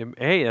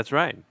 Hey, that's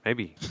right.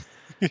 Maybe.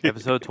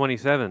 Episode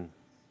 27.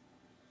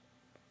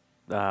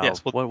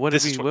 Yes. Well,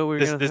 this is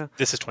 27.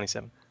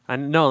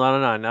 No.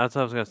 That's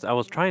what I was going to say. I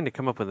was trying to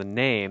come up with a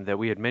name that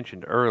we had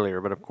mentioned earlier,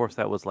 but of course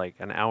that was like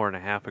an hour and a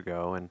half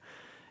ago, and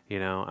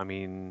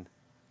I'm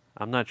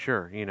not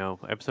sure.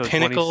 Episode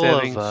pinnacle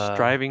 27, of,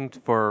 striving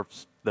for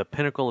the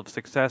pinnacle of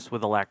success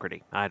with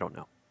alacrity. I don't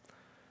know.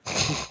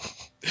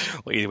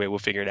 Well, either way, we'll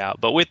figure it out.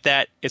 But with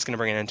that, it's going to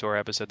bring an end to our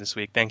episode this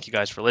week. Thank you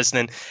guys for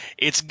listening.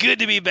 It's good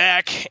to be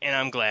back, and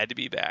I'm glad to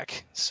be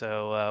back.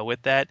 So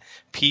with that,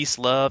 peace,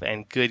 love,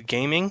 and good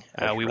gaming.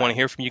 We want to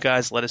hear from you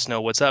guys. Let us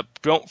know what's up.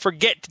 Don't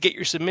forget to get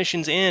your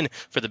submissions in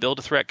for the Build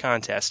a Threat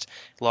contest.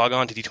 Log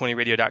on to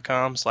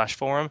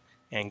d20radio.com/forum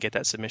and get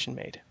that submission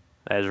made.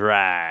 That's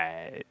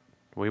right.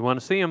 We want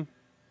to see them.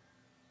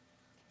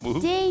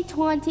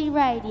 D20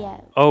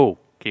 Radio. Oh,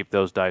 keep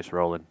those dice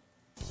rolling.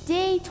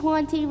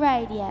 D20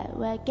 Radio,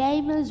 where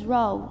gamers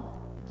roll.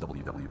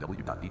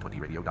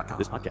 www.d20radio.com.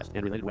 This podcast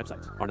and related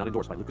websites are not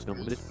endorsed by Lucasfilm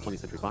Limited, 20th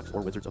Century Fox,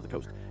 or Wizards of the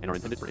Coast, and are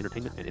intended for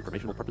entertainment and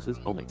informational purposes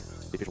only.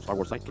 The official Star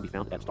Wars site can be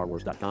found at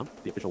starwars.com.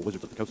 The official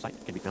Wizards of the Coast site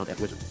can be found at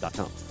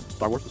wizards.com.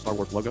 Star Wars, the Star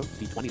Wars logo,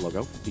 D20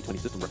 logo, D20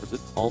 system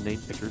references, all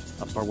names, pictures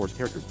of Star Wars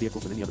characters,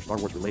 vehicles, and any other Star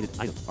Wars related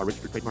items are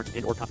registered trademark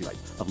and or copyright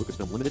of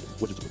Lucasfilm Limited,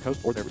 Wizards of the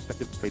Coast, or their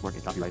respective trademark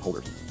and copyright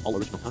holders. All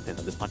original content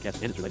of this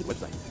podcast and its related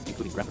website,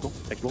 including graphical,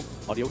 textual,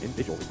 audio, and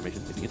visual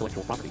information, is the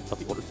intellectual property of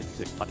the Order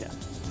 66 podcast.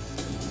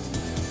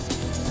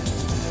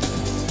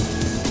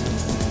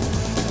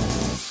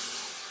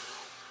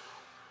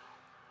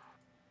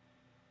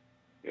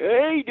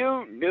 I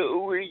don't know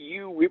where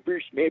you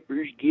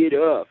whippersnappers get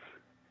off.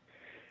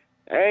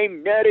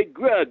 I'm not a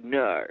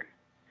grognard,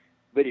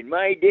 but in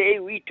my day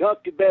we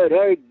talked about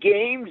our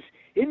games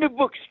in the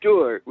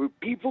bookstore where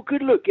people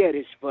could look at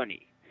us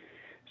funny.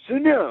 So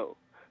no,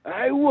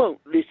 I won't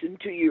listen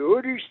to your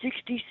Order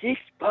 66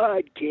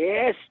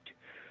 podcast.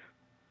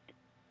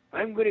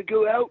 I'm going to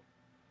go out,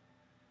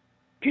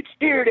 get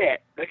stared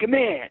at like a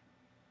man.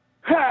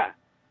 Ha!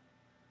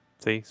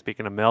 See,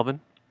 speaking of Melvin,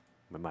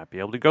 we might be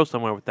able to go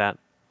somewhere with that.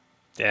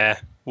 Yeah,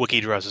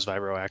 Wookiee draws his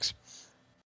vibro axe.